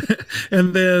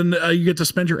 And then you get to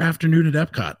spend your afternoon at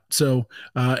Epcot. So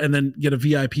and then get a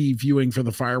VIP viewing for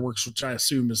the fireworks, which I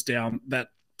assume is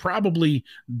probably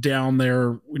down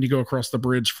there when you go across the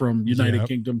bridge from United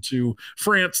Kingdom to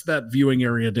France, that viewing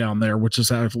area down there, which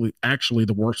is actually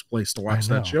the worst place to watch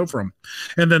that show from.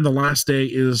 And then the last day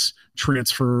is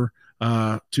transfer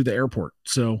to the airport.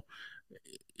 So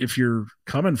if you're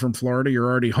coming from Florida, you're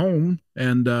already home.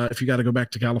 And if you got to go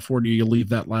back to California, you leave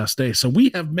that last day. So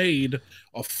we have made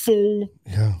a full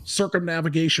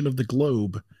circumnavigation of the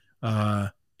globe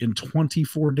in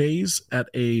 24 days at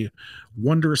a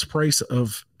wondrous price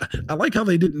of, I like how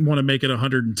they didn't want to make it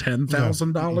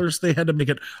 $110,000. They had to make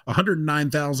it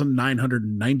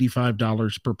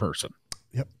 $109,995 per person.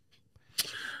 Yep.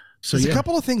 So there's a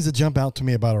couple of things that jump out to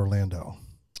me about Orlando.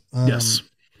 Yes.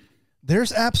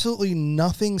 There's absolutely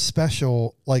nothing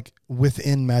special like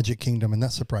within Magic Kingdom, and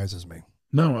that surprises me.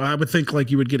 No, I would think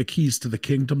like you would get a Keys to the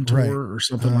Kingdom tour or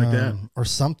something like that. Or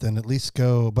something, at least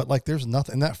go. But like there's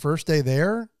nothing. That first day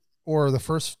there, or the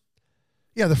first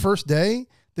day,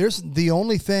 there's the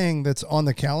only thing that's on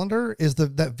the calendar is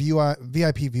that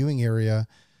VIP viewing area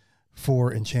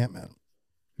for Enchantment.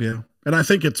 Yeah. And I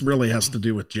think it really has to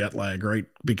do with jet lag, right?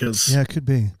 Because it could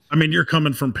be. I mean, you're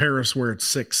coming from Paris where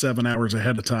it's 6-7 hours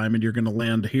ahead of time, and you're going to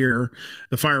land here.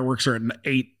 The fireworks are at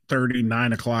 8:30,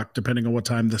 9 o'clock, depending on what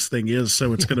time this thing is.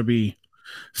 So it's going to be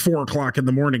 4 o'clock in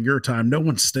the morning your time. No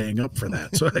one's staying up for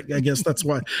that. So I guess that's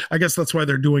why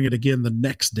they're doing it again the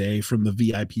next day from the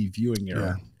VIP viewing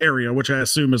area, which I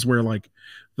assume is where like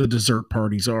the dessert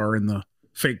parties are in the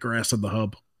fake grass in the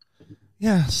hub.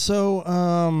 Yeah.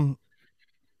 So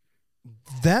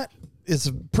that is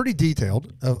pretty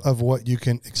detailed of what you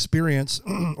can experience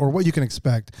or what you can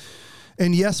expect.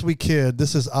 And yes, we kid.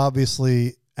 This is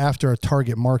obviously after a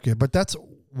target market, but that's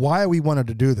why we wanted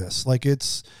to do this. Like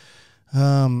it's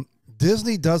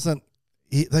Disney doesn't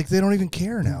like, they don't even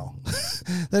care now.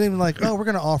 They don't even like, oh, we're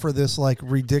going to offer this like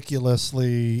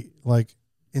ridiculously like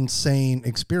insane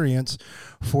experience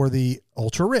for the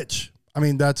ultra rich. I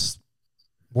mean, that's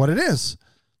what it is.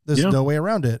 There's no way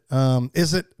around it.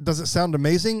 Does it sound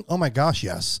amazing? Oh my gosh,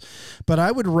 yes. But I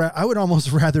would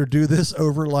almost rather do this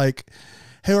over like,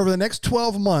 hey, over the next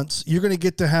 12 months, you're going to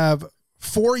get to have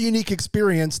 4 unique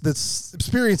experiences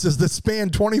that span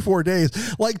 24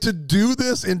 days. Like to do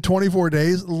this in 24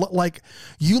 days, like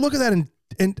you look at that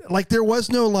and like there was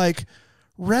no like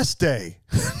rest day.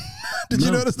 Did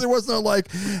you notice there was no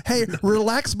like, hey,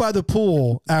 relax by the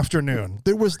pool afternoon?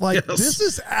 There was like, this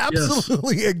is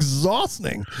absolutely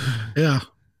exhausting. Yeah.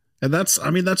 And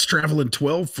that's traveling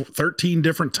 12, 13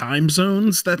 different time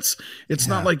zones. It's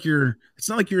not like you're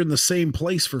in the same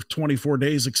place for 24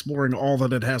 days exploring all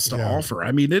that it has to offer.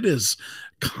 I mean, it is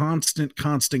constant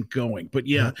going. But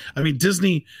I mean,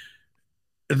 Disney,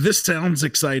 this sounds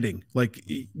exciting. Like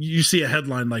you see a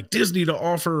headline like Disney to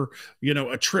offer,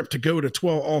 a trip to go to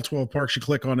all 12 parks. You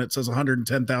click on it, says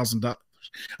 $110,000.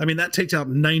 I mean, that takes out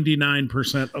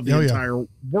 99% of the entire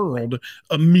world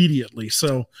immediately.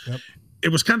 So it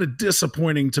was kind of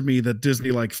disappointing to me that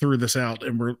Disney like threw this out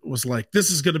and was like, this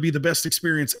is going to be the best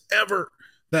experience ever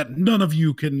that none of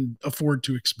you can afford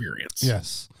to experience.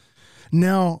 Yes.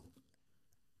 Now,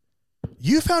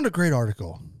 you found a great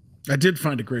article. I did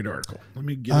find a great article. Let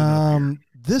me get it up here.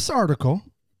 This article,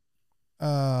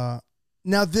 now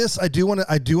this, I do want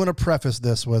to preface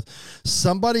this with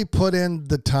somebody put in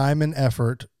the time and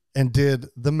effort and did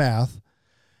the math,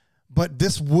 but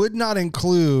this would not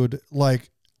include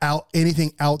like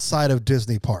anything outside of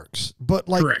Disney parks. But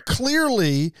like Correct.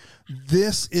 Clearly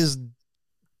this is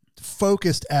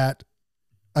focused at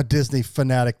a Disney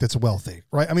fanatic that's wealthy,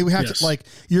 right? I mean, we have to, like,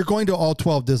 you're going to all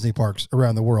 12 Disney parks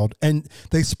around the world, and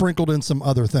they sprinkled in some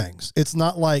other things. It's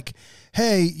not like,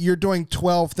 hey, you're doing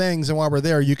 12 things, and while we're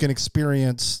there, you can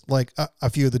experience like a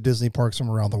few of the Disney parks from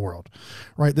around the world,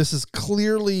 right? This is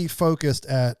clearly focused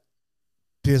at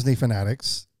Disney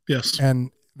fanatics. Yes.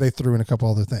 And they threw in a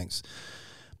couple other things.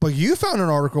 But you found an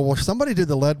article where somebody did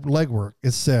the legwork.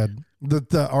 It said that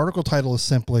the article title is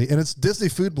simply, and it's Disney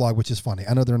Food Blog, which is funny.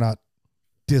 I know they're not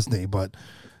Disney, but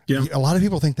a lot of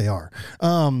people think they are.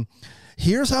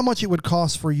 Here's how much it would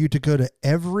cost for you to go to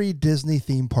every Disney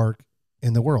theme park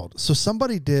in the world. So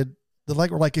somebody did the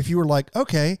legwork. Like if you were like,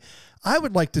 okay, I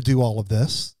would like to do all of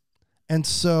this. And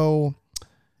so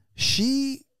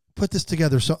she put this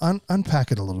together. So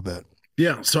unpack it a little bit.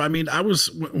 Yeah. So, I mean,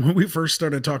 when we first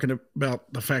started talking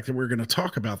about the fact that we're going to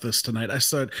talk about this tonight, I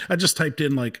just typed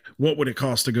in like, what would it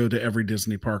cost to go to every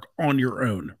Disney park on your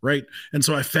own? Right. And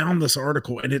so I found this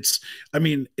article, and it's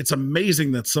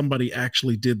amazing that somebody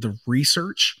actually did the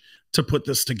research to put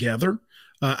this together.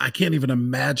 I can't even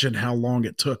imagine how long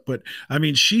it took, but I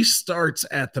mean, she starts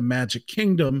at the Magic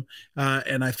Kingdom,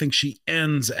 and I think she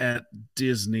ends at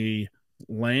Disneyland,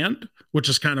 which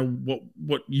is kind of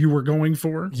what you were going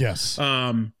for. Yes.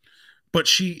 But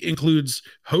she includes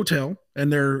hotel,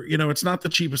 and it's not the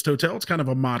cheapest hotel. It's kind of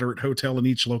a moderate hotel in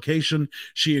each location.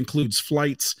 She includes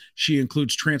flights. She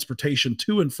includes transportation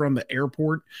to and from the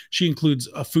airport. She includes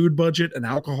a food budget, an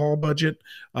alcohol budget.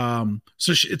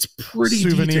 It's pretty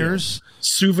souvenirs, detailed.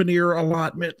 Souvenir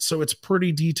allotment. So it's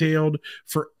pretty detailed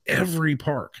for every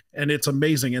park, and it's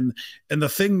amazing. And the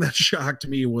thing that shocked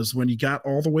me was when you got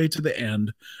all the way to the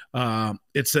end,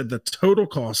 it said the total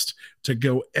cost to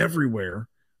go everywhere,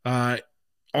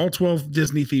 all 12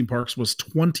 Disney theme parks, was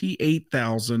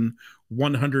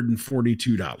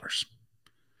 $28,142.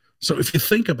 So if you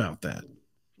think about that,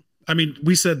 I mean,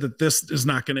 we said that this is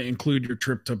not going to include your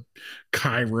trip to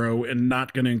Cairo and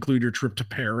not going to include your trip to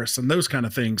Paris and those kind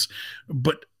of things,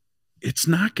 but it's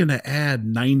not going to add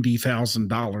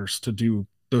 $90,000 to do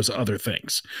those other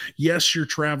things. Yes, you're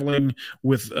traveling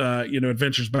with,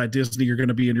 Adventures by Disney. You're going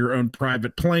to be in your own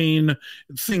private plane,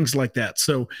 things like that.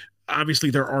 So obviously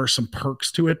there are some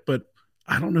perks to it, but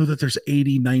I don't know that there's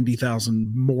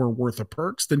 90,000 more worth of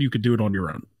perks than you could do it on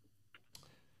your own.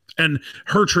 And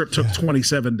her trip took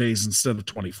 27 days instead of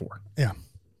 24. Yeah.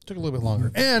 Took a little bit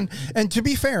longer. And to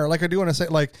be fair, like I do want to say,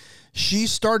 like, she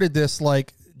started this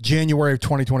like January of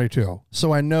 2022.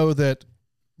 So I know that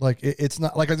like it's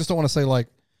not like, I just don't want to say like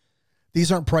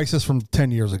these aren't prices from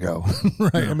 10 years ago.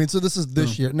 Right. Yeah. I mean, so this is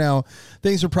this year. Now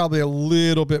things are probably a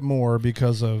little bit more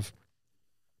because of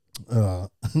the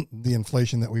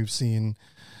inflation that we've seen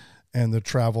and the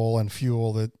travel and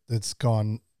fuel that's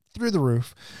gone through the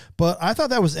roof. But I thought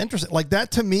that was interesting. Like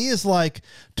that to me is like,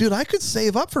 dude, I could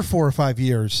save up for 4 or 5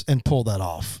 years and pull that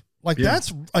off. Like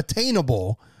that's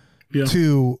attainable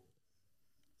to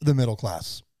the middle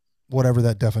class, whatever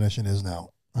that definition is now.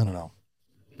 I don't know.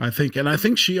 I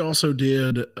think she also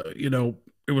did,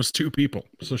 it was 2 people.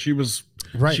 So she was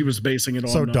basing it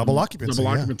on double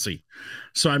occupancy.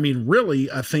 So, I mean,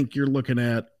 really, I think you're looking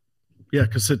at,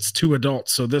 cause it's 2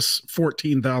 adults. So this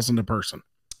 $14,000 a person.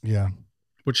 Yeah.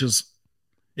 Which is,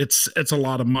 it's a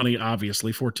lot of money,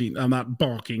 obviously. 14. I'm not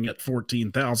balking at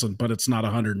 14,000, but it's not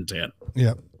 110.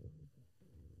 Yeah.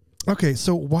 Okay.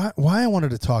 So why I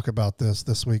wanted to talk about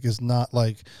this week is not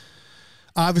like,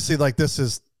 obviously like this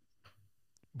is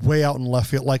way out in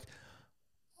left field. Like,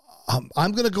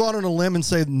 I'm going to go out on a limb and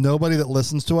say nobody that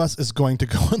listens to us is going to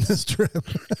go on this trip.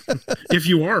 If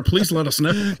you are, please let us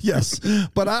know. Yes.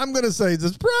 But I'm going to say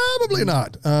it's probably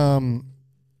not.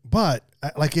 But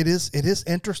like it is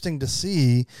interesting to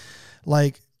see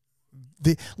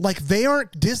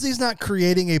Disney's not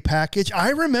creating a package. I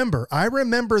remember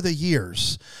the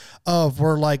years of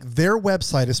where like their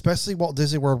website, especially Walt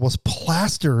Disney World, was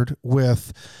plastered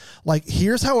with like,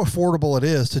 here's how affordable it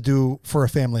is to do for a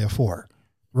family of 4.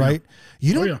 Right.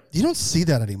 Yeah. You don't see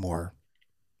that anymore.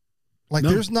 Like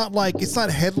there's not like, it's not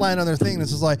a headline on their thing.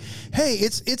 This is like, hey,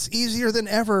 it's easier than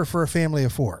ever for a family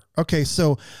of 4. Okay.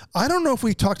 So I don't know if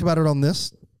we talked about it on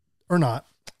this or not.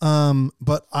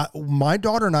 But my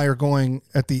daughter and I are going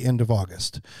at the end of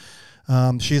August.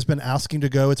 She has been asking to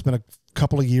go. It's been a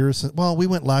couple of years. Well, we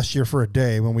went last year for a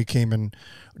day when we came and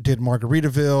did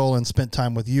Margaritaville and spent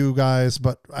time with you guys,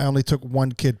 but I only took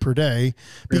 1 kid per day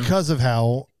because of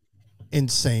how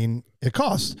insane it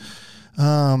costs.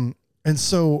 And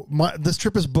so this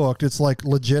trip is booked. It's like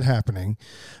legit happening,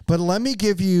 but let me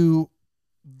give you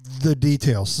the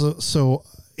details. So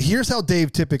here's how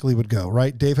Dave typically would go,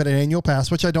 right? Dave had an annual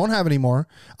pass, which I don't have anymore.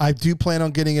 I do plan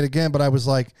on getting it again, but I was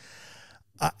like,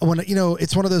 when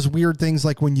it's one of those weird things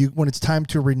like when it's time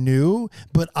to renew,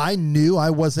 but I knew I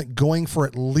wasn't going for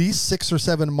at least 6 or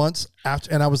 7 months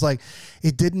after, and I was like,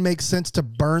 it didn't make sense to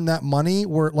burn that money.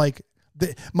 Where like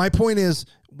my point is,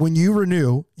 when you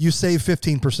renew, you save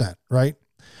 15%, right?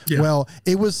 Yeah. Well,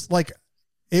 it was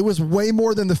way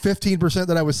more than the 15%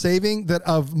 that I was saving that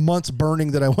of months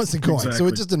burning that I wasn't going. Exactly. So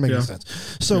it just didn't make any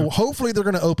sense. So hopefully they're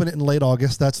going to open it in late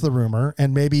August. That's the rumor.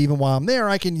 And maybe even while I'm there,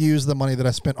 I can use the money that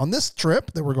I spent on this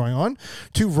trip that we're going on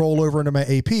to roll over into my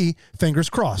AP. Fingers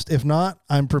crossed. If not,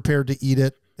 I'm prepared to eat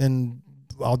it, and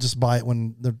I'll just buy it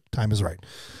when the time is right.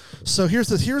 So here's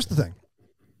the thing.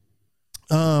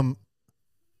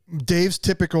 Dave's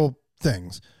typical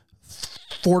things: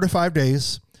 4 to 5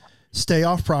 days, stay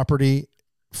off property,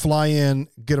 fly in,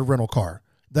 get a rental car.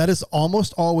 That is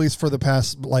almost always for the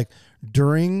past, like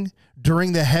during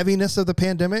the heaviness of the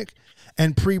pandemic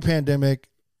and pre-pandemic,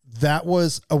 that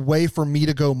was a way for me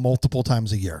to go multiple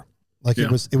times a year. Like it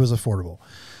was affordable.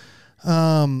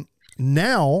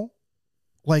 Now,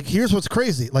 like, here's what's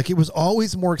crazy. Like, it was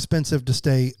always more expensive to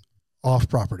stay off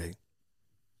property.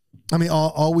 I mean,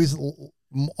 always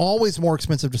more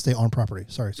expensive to stay on property.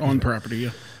 Sorry. On property.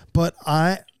 Yeah. But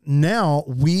I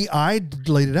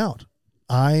laid it out.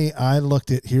 I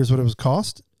looked at, here's what it was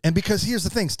cost. And because here's the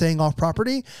thing, staying off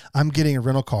property, I'm getting a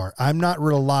rental car. I'm not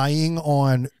relying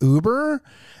on Uber,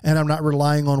 and I'm not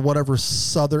relying on whatever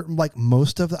like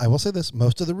I will say this,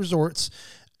 most of the resorts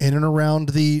in and around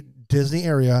the Disney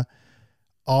area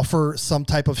offer some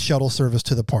type of shuttle service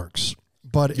to the parks.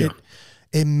 But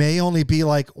it may only be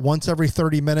like once every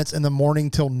 30 minutes in the morning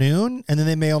till noon. And then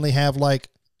they may only have like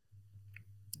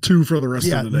 2 for the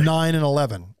rest of the day. 9 and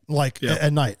 11, like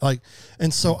at night. Like,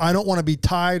 and so I don't want to be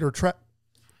tied or trapped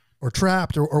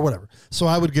or whatever. So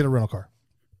I would get a rental car,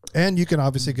 and you can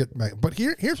obviously get, but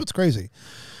here's what's crazy.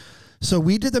 So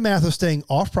we did the math of staying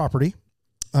off property,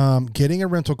 getting a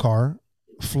rental car,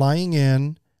 flying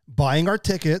in, buying our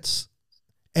tickets,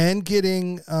 and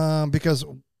getting, because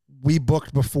we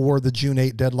booked before the June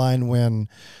 8 deadline, when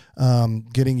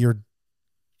getting your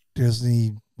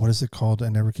Disney, what is it called? I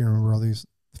never can remember all these.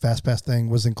 Fast Pass thing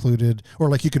was included, or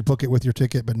like you could book it with your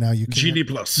ticket, but now you can. Genie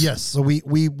Plus. Yes. So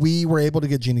we were able to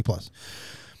get Genie Plus.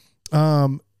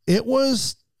 It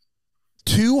was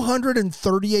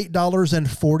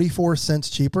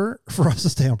 $238.44 cheaper for us to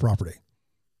stay on property.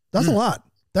 That's a lot.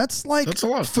 That's a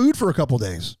lot. Food for a couple of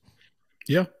days.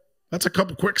 Yeah. That's a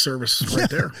couple quick service right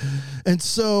there. And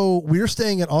so we were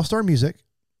staying at All Star Music,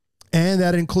 and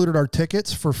that included our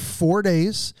tickets for 4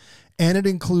 days, and it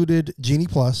included Genie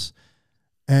Plus.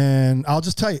 And I'll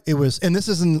just tell you, it was, and this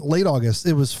is in late August,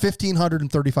 it was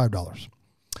 $1,535.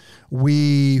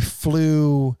 We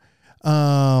flew,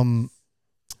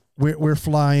 we're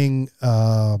flying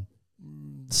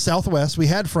Southwest. We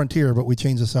had Frontier, but we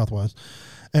changed to Southwest.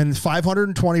 And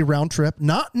 520 round trip.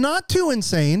 Not too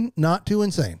insane. Not too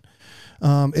insane.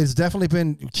 It's definitely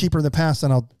been cheaper in the past,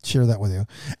 and I'll share that with you.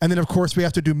 And then, of course, we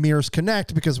have to do Mears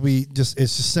Connect because it's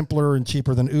just simpler and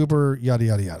cheaper than Uber, yada,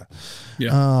 yada, yada.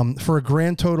 Yeah. For a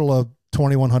grand total of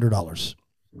 $2,100.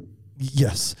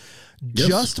 Yes.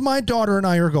 Just my daughter and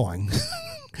I are going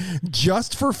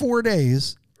just for 4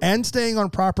 days and staying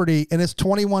on property, and it's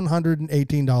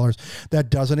 $2,118. That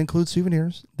doesn't include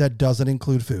souvenirs. That doesn't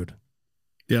include food.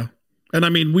 Yeah. And I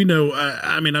mean, we know,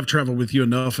 I've traveled with you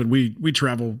enough, and we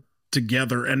travel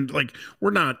together, and like,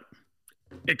 we're not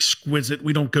exquisite.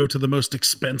 We don't go to the most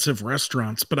expensive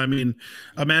restaurants, but I mean,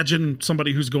 imagine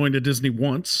somebody who's going to Disney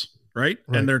once, right?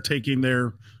 And they're taking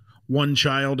their one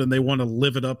child and they want to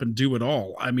live it up and do it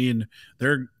all. I mean,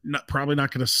 they're probably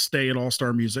not going to stay at All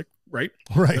Star Music, right?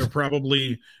 Right. They're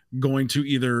probably going to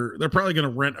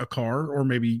rent a car, or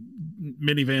maybe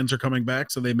minivans are coming back,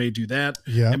 so they may do that.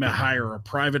 Yeah. They may hire a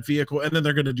private vehicle, and then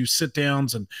they're going to do sit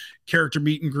downs and character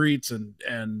meet and greets and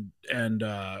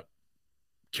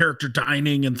character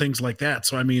dining and things like that.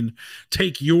 So I mean,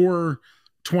 take your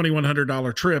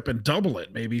 $2,100 trip and double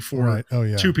it maybe for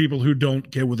two people who don't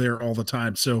go there all the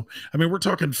time. So I mean, we're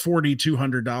talking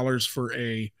 $4,200 for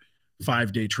a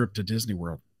 5-day trip to Disney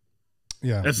World.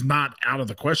 Yeah. That's not out of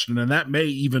the question. And that may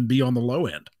even be on the low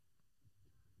end.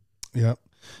 Yeah.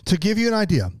 To give you an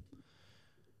idea.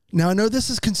 Now, I know this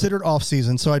is considered off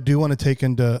season, so I do want to take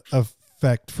into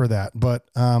effect for that. But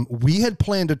we had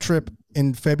planned a trip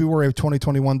in February of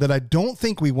 2021 that I don't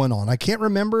think we went on. I can't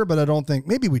remember, but I don't think,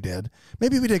 maybe we did.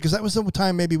 Maybe we did, because that was the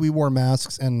time maybe we wore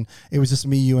masks and it was just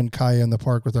me, you, and Kaya in the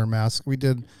park with our masks. We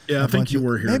did. Yeah, I think you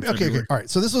were here. Okay. All right.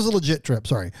 So this was a legit trip.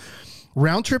 Sorry.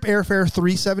 Round trip airfare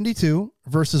 $372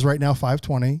 versus right now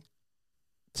 $520.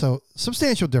 So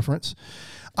substantial difference.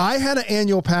 I had an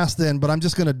annual pass then, but I'm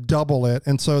just going to double it.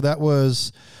 And so that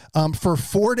was for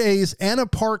 4 days and a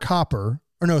park hopper,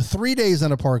 or no, 3 days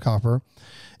and a park hopper.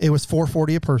 It was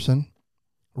 $440 a person.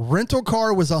 Rental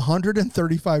car was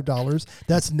 $135.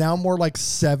 That's now more like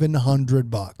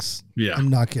 $700. Yeah. I'm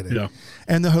not kidding. Yeah.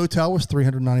 And the hotel was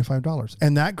 $395.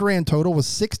 And that grand total was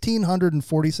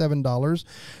 $1,647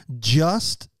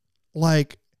 just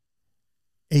like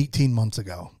 18 months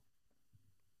ago.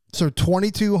 So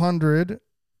 $2,200.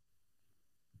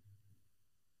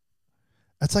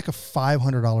 That's like a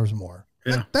 $500 more.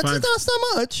 Yeah. That's not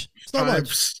much. It's not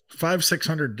much.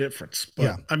 $500-$600 difference. But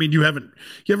Yeah. I mean, you haven't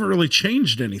really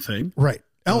changed anything. Right.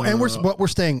 Oh, and we're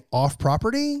staying off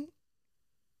property.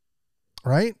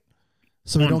 Right.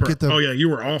 So we don't get the. Oh yeah, you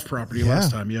were off property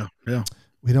last time. Yeah. Yeah.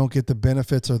 We don't get the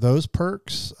benefits of those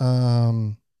perks.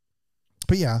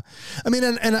 But yeah, I mean,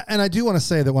 and I do want to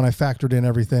say that when I factored in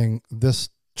everything this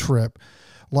trip,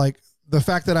 like the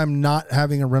fact that I'm not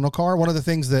having a rental car, one of the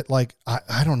things that like,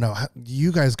 I don't know,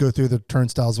 you guys go through the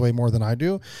turnstiles way more than I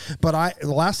do, but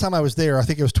the last time I was there, I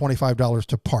think it was $25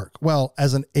 to park. Well,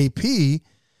 as an AP,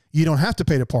 you don't have to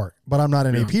pay to park, but I'm not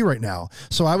an AP right now.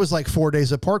 So I was like 4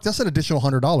 days at park. That's an additional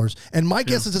 $100. And my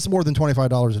guess is it's more than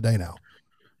 $25 a day now.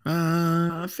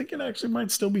 I think it actually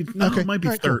might still be. No, Okay. it might be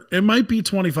All right, 30. It might be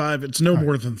 25. It's no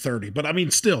more than 30. But I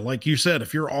mean, still, like you said,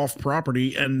 if you're off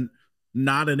property and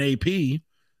not an AP,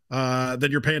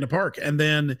 then you're paying to park. And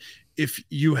then if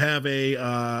you have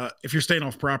if you're staying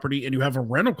off property and you have a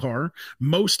rental car,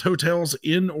 most hotels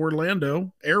in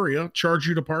Orlando area charge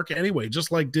you to park anyway,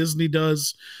 just like Disney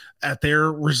does at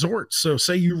their resorts. So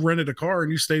say you rented a car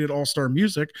and you stayed at All-Star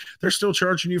Music, they're still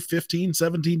charging you $15,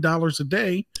 $17 a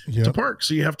day to park.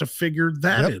 So you have to figure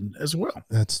that in as well.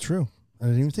 That's true. I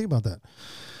didn't even think about that.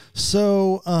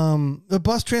 So the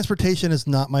bus transportation is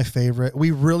not my favorite.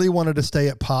 We really wanted to stay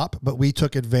at Pop, but we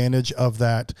took advantage of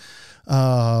that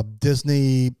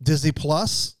Disney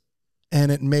Plus,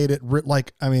 and it made it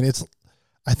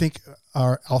I think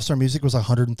our All-Star Music was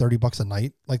 $130 a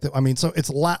night. So it's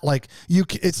a lot. Like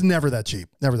it's never that cheap,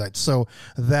 never that. So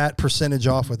that percentage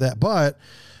off with that, but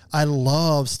I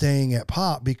love staying at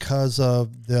Pop because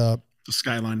of the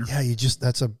Skyliner. Yeah, you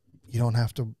don't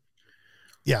have to.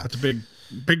 Yeah, that's a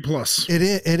big plus. It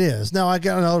is. Now I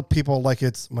know people like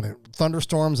it's when it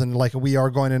thunderstorms and like we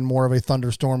are going in more of a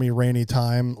thunderstormy, rainy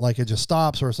time, like it just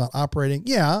stops or it's not operating.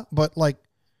 Yeah, but like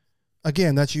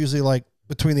again, that's usually like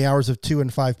between the hours of 2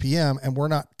 and 5 p.m. and we're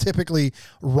not typically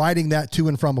riding that to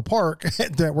and from a park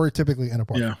that we're typically in a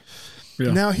park. Yeah.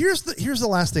 Now here's the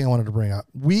last thing I wanted to bring up.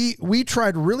 We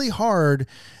tried really hard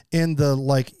in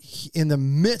the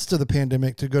midst of the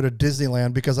pandemic to go to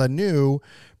Disneyland because I knew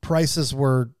prices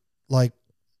were like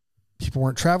people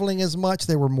weren't traveling as much.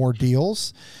 There were more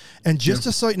deals. And just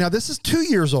to now this is 2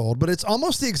 years old, but it's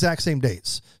almost the exact same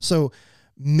dates. So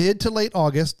mid to late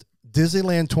August,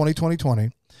 Disneyland 2020.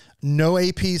 No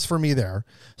APs for me there.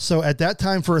 So at that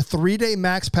time, for a 3-day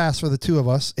max pass for the two of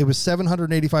us, it was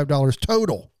 $785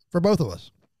 total for both of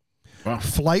us. Wow.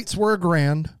 Flights were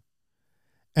 $1,000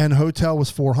 and hotel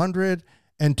was $400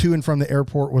 and to and from the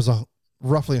airport was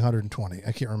roughly $120.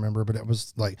 I can't remember, but it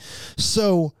was like,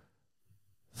 so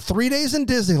 3 days in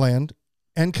Disneyland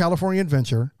and California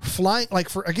Adventure flying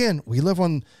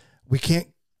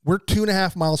we're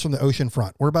 2.5 miles from the ocean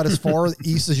front. We're about as far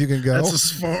east as you can go. That's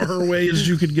as far away as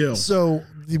you could go. So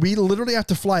we literally have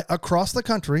to fly across the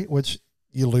country, which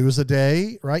you lose a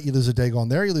day, right? You lose a day going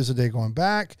there. You lose a day going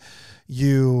back.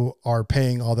 You are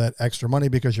paying all that extra money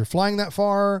because you're flying that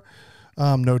far.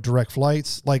 No direct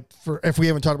flights. If we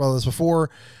haven't talked about this before,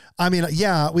 I mean,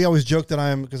 yeah, we always joke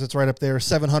that because it's right up there,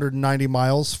 790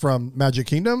 miles from Magic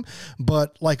Kingdom.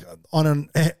 But like on an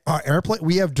airplane,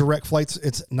 we have direct flights.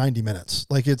 It's 90 minutes.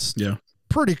 Like it's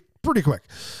pretty quick.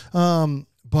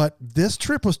 But this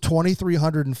trip was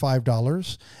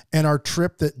 $2,305. And our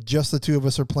trip that just the two of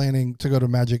us are planning to go to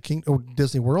Magic Kingdom or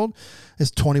Disney World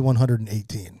is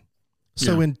 $2,118.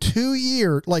 So in 2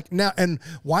 years, like now, and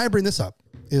why I bring this up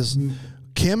is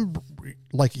Kim,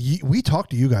 like we talked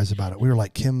to you guys about it. We were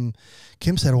like, Kim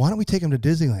said, why don't we take him to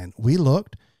Disneyland? We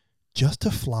looked just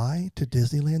to fly to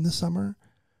Disneyland this summer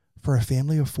for a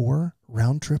family of 4,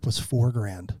 round trip was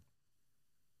 $4,000.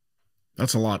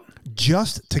 That's a lot.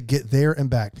 Just to get there and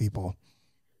back, people.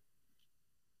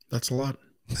 That's a lot.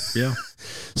 Yeah.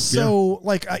 So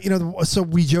so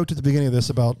we joked at the beginning of this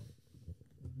about,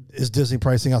 is Disney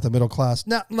pricing out the middle class?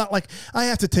 Not like I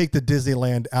have to take the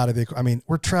Disneyland out of it. I mean,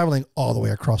 we're traveling all the way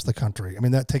across the country. I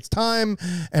mean, that takes time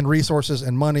and resources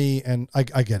and money. And I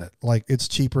get it. Like it's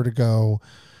cheaper to go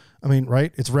I mean,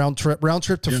 right? It's round trip. Round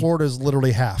trip to Florida is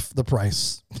literally half the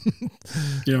price.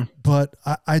 Yeah. But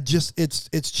I just,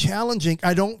 it's challenging.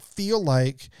 I feel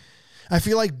like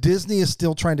Disney is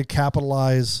still trying to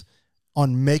capitalize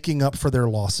on making up for their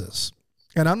losses.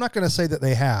 And I'm not going to say that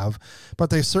they have, but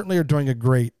they certainly are doing a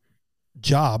great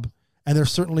job. And they're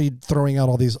certainly throwing out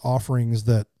all these offerings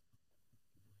that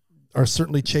are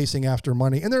certainly chasing after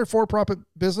money. And they're a for-profit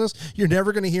business. You're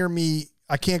never going to hear me.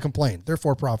 I can't complain. They're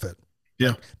for-profit.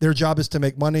 Yeah. Their job is to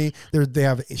make money. They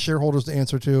have shareholders to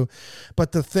answer to.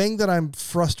 But the thing that I'm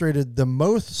frustrated the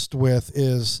most with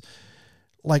is,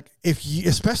 like,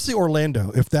 especially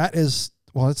Orlando, if that is,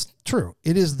 well, it's true.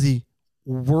 It is the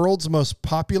world's most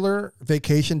popular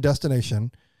vacation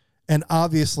destination. And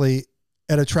obviously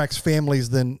it attracts families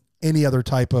than any other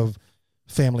type of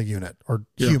family unit or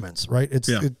humans, right? It's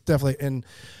it definitely,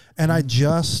 and I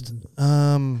just,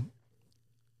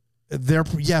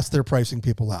 they're pricing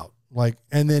people out. Like,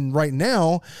 and then right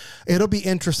now it'll be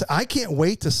interesting. I can't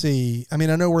wait to see. I mean,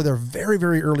 I know we're there very,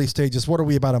 very early stages. What are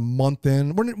we, about a month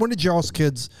in? When did y'all's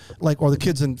kids, like, or the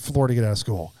kids in Florida get out of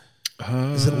school?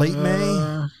 Is it late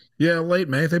May? Yeah, late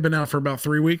May. They've been out for about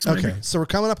 3 weeks. Maybe. Okay. So we're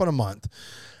coming up on a month.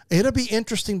 It'll be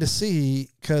interesting to see,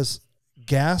 because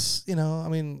gas, I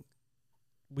mean,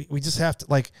 we just have to,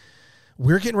 like,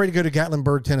 we're getting ready to go to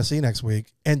Gatlinburg, Tennessee next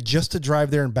week. And just to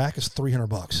drive there and back is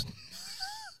 $300.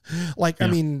 Like, I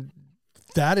mean,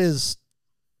 that is,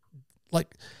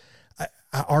 like,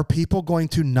 are people going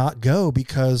to not go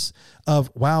because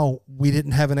of, wow, we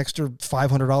didn't have an extra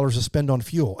 $500 to spend on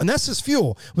fuel? And that's just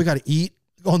fuel. We got to eat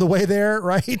on the way there,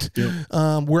 right?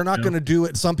 Yep. We're not going to do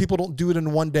it. Some people don't do it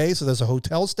in one day. So there's a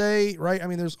hotel stay, right? I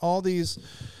mean, there's all these,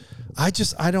 I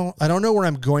don't know where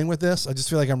I'm going with this. I just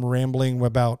feel like I'm rambling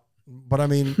about, but I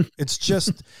mean, it's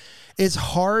just, it's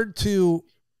hard to,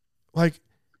 like,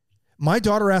 my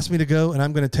daughter asked me to go and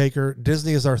I'm going to take her.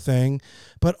 Disney is our thing,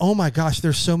 but oh my gosh,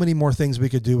 there's so many more things we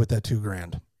could do with that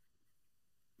 $2,000.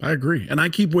 I agree. And I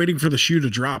keep waiting for the shoe to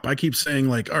drop. I keep saying,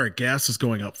 like, all right, gas is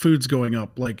going up, food's going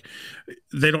up. Like,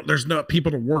 there's not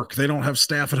people to work. They don't have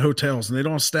staff at hotels and they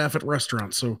don't have staff at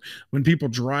restaurants. So when people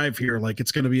drive here, like,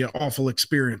 it's going to be an awful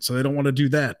experience. So they don't want to do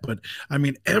that. But I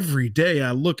mean, every day I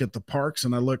look at the parks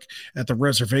and I look at the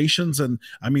reservations, and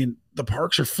I mean, the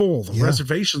parks are full. The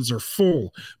reservations are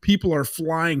full. People are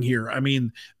flying here. I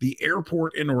mean, the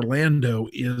airport in Orlando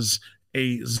is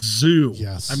a zoo.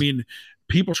 Yes. I mean,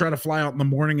 people try to fly out in the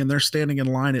morning and they're standing in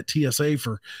line at TSA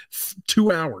for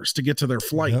 2 hours to get to their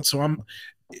flight. Yep. So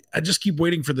I just keep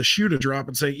waiting for the shoe to drop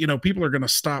and say, people are going to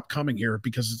stop coming here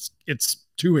because it's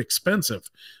too expensive.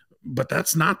 But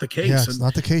that's not the case. Yeah, it's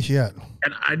not the case yet.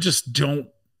 And I just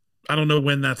I don't know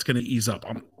when that's going to ease up.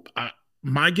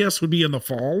 My guess would be in the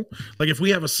fall. Like, if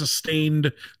we have a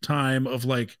sustained time of,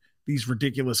 like, these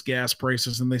ridiculous gas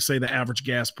prices, and they say the average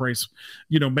gas price,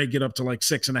 may get up to like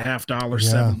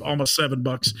 $6.50, almost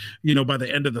 $7, by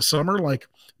the end of the summer, like,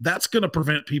 that's going to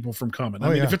prevent people from coming.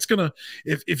 I mean, if it's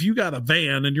if you got a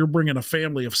van and you're bringing a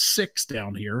family of 6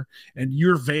 down here, and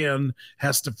your van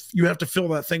you have to fill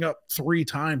that thing up 3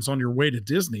 times on your way to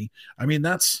Disney. I mean,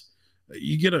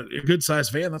 you get a good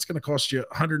sized van, that's going to cost you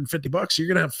 $150. You're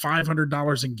going to have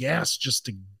 $500 in gas just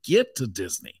to get to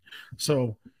Disney.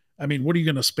 So, I mean, what are you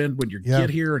going to spend when you get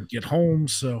here and get home?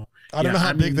 So I don't know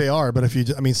how big they are, but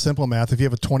simple math, if you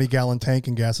have a 20-gallon tank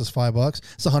and gas is $5,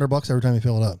 it's $100 every time you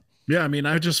fill it up. Yeah. I mean,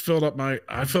 I filled up my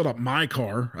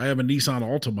car. I have a Nissan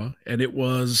Altima, and it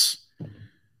was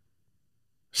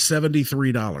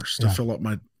 $73 to fill up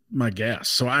my gas.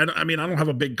 So I mean, I don't have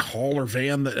a big hauler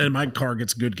van and my car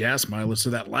gets good gas mileage, so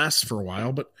that lasts for a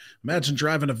while. But imagine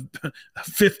driving a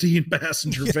 15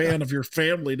 passenger van of your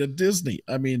family to Disney.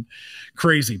 I mean,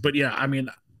 crazy. But yeah, I mean,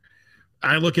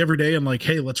 I look every day and, like,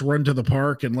 hey, let's run to the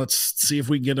park and let's see if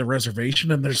we can get a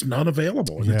reservation, and there's none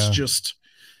available. And it's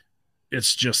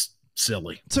just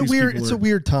silly. It's a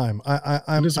weird time.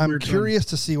 I'm curious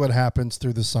to see what happens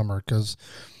through the summer, because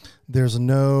there's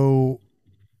no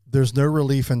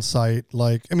relief in sight.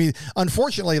 Like, I mean,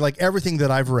 unfortunately, like, everything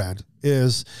that I've read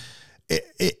is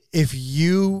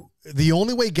the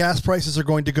only way gas prices are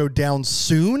going to go down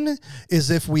soon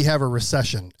is if we have a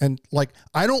recession. And, like,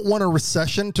 I don't want a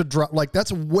recession to drop. Like,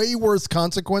 that's way worse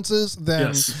consequences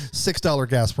than $6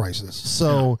 gas prices.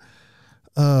 So,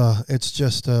 it's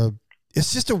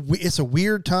a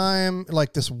weird time.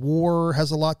 Like, this war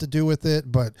has a lot to do with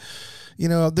it, but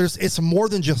it's more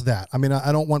than just that. I mean,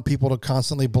 I don't want people to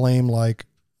constantly blame, like,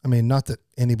 I mean, not that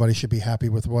anybody should be happy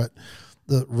with what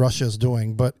the Russia is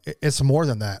doing, but it's more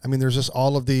than that. I mean, there's just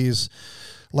all of these,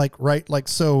 like, right. Like,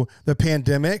 so the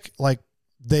pandemic, like,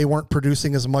 they weren't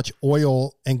producing as much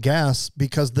oil and gas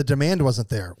because the demand wasn't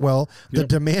there. Well, the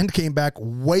demand came back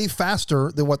way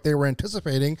faster than what they were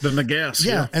anticipating. Than the gas.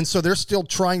 Yeah. And so they're still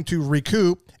trying to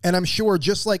recoup. And I'm sure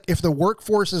just like if the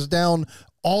workforce is down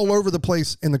all over the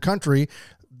place in the country,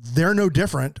 they're no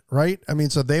different, right? I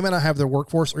mean, so they may not have their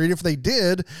workforce, or even if they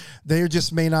did, they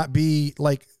just may not be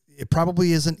like, it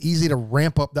probably isn't easy to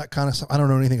ramp up that kind of stuff. I don't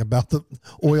know anything about the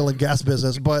oil and gas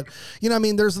business, but I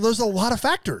mean, there's a lot of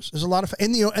factors. There's a lot of,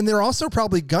 and they're also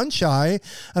probably gun shy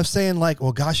of saying like,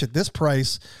 well, gosh, at this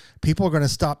price, people are going to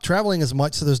stop traveling as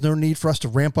much. So there's no need for us to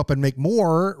ramp up and make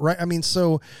more. Right. I mean,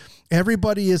 so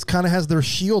everybody has their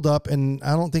shield up, and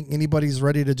I don't think anybody's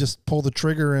ready to just pull the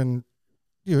trigger. And,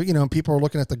 people are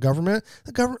looking at the government,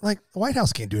 like the White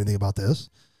House can't do anything about this.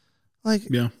 Like,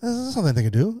 there's nothing they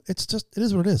can do. It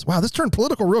is what it is. Wow, this turned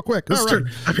political real quick.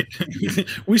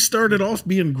 We started off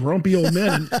being grumpy old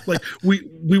men. Like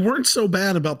we weren't so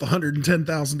bad about the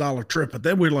 $110,000 trip, but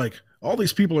then we're like, all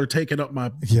these people are taking up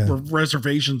my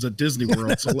reservations at Disney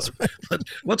World. So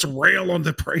let's rail on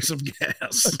the price of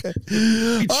gas. Okay.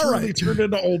 All right, turned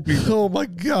into old people. Oh my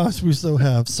gosh, we so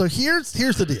have. So here's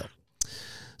the deal.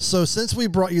 So since we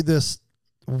brought you this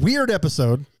weird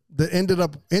episode that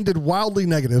ended wildly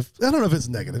negative. I don't know if it's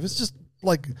negative. It's just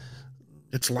like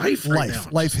it's life. Right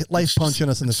life punching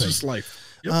us in the face. It's just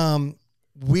life. Yep.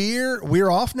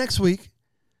 We're off next week,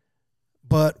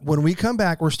 but when we come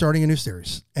back, we're starting a new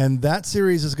series, and that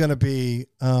series is going to be.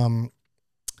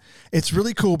 It's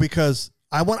really cool because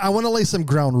I want to lay some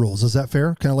ground rules. Is that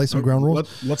fair? Can I lay some ground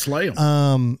rules? Let's lay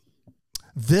them.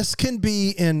 This can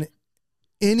be in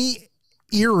any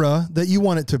era that you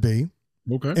want it to be.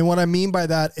 Okay. And what I mean by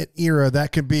that era,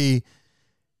 that could be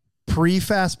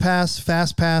pre-Fast Pass,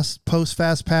 Fast Pass,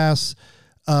 post-Fast Pass,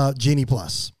 Genie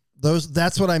Plus.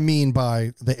 That's what I mean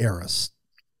by the eras.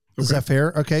 Is that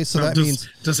fair? Okay, so that means...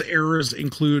 Does eras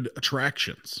include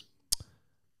attractions?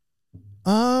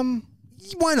 Why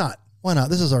not? Why not?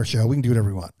 This is our show. We can do whatever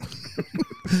we want.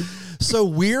 So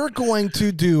we're going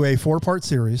to do a 4-part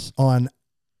series on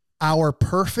our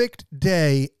perfect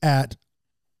day at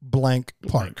blank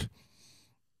park.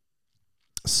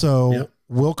 So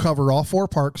we'll cover all 4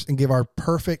 parks and give our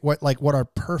perfect, what our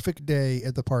perfect day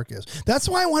at the park is. That's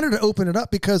why I wanted to open it up,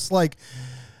 because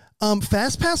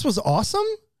Fast Pass was awesome,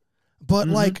 but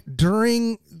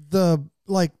during the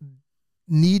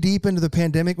knee deep into the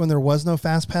pandemic when there was no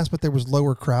Fast Pass, but there was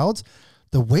lower crowds,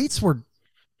 the waits were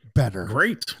better.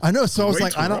 Great. I know. So I was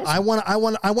like, I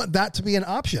want that to be an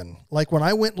option. Like when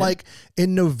I went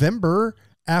in November,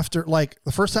 after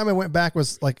the first time I went back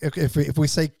was if we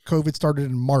say COVID started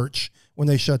in March when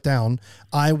they shut down,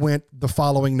 I went the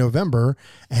following November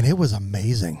and it was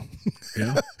amazing.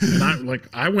 Yeah. And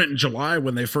I went in July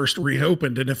when they first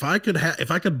reopened. And if I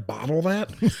could bottle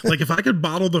that, if I could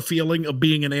bottle the feeling of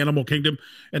being in Animal Kingdom,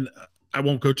 and I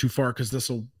won't go too far because this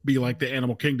will be like the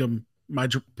Animal Kingdom, my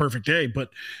perfect day. But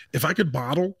if I could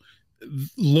bottle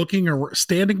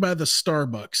standing by the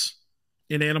Starbucks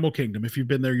in Animal Kingdom, if you've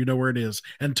been there, you know where it is,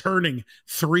 and turning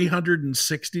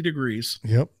 360 degrees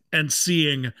and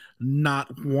seeing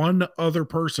not one other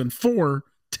person for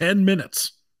 10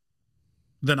 minutes,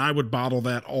 then I would bottle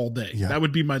that all day. Yeah. That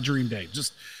would be my dream day.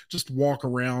 Just walk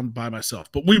around by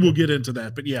myself. But we will get into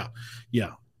that. But yeah.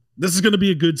 This is going to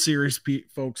be a good series,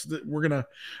 folks. We're going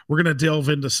to delve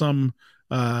into some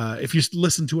if you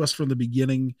listen to us from the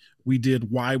beginning, we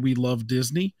did why we love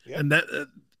Disney, and that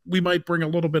we might bring a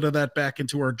little bit of that back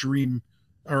into our dream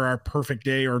or our perfect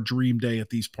day or dream day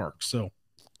at these parks. So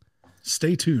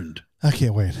stay tuned. I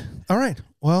can't wait. All right.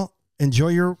 Well, enjoy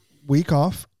your week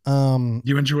off.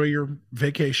 You enjoy your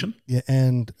vacation. Yeah.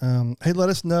 And, hey, let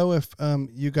us know if,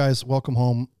 you guys welcome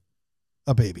home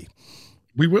a baby.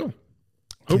 We will.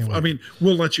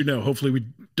 We'll let you know. Hopefully we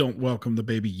don't welcome the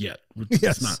baby yet.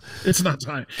 It's not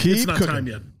time. It's not time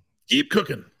yet. Keep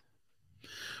cooking.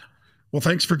 Well,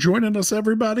 thanks for joining us,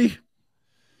 everybody.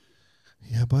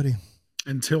 Yeah, buddy.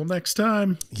 Until next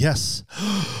time. Yes.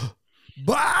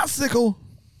 Bicycle.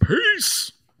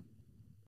 Peace.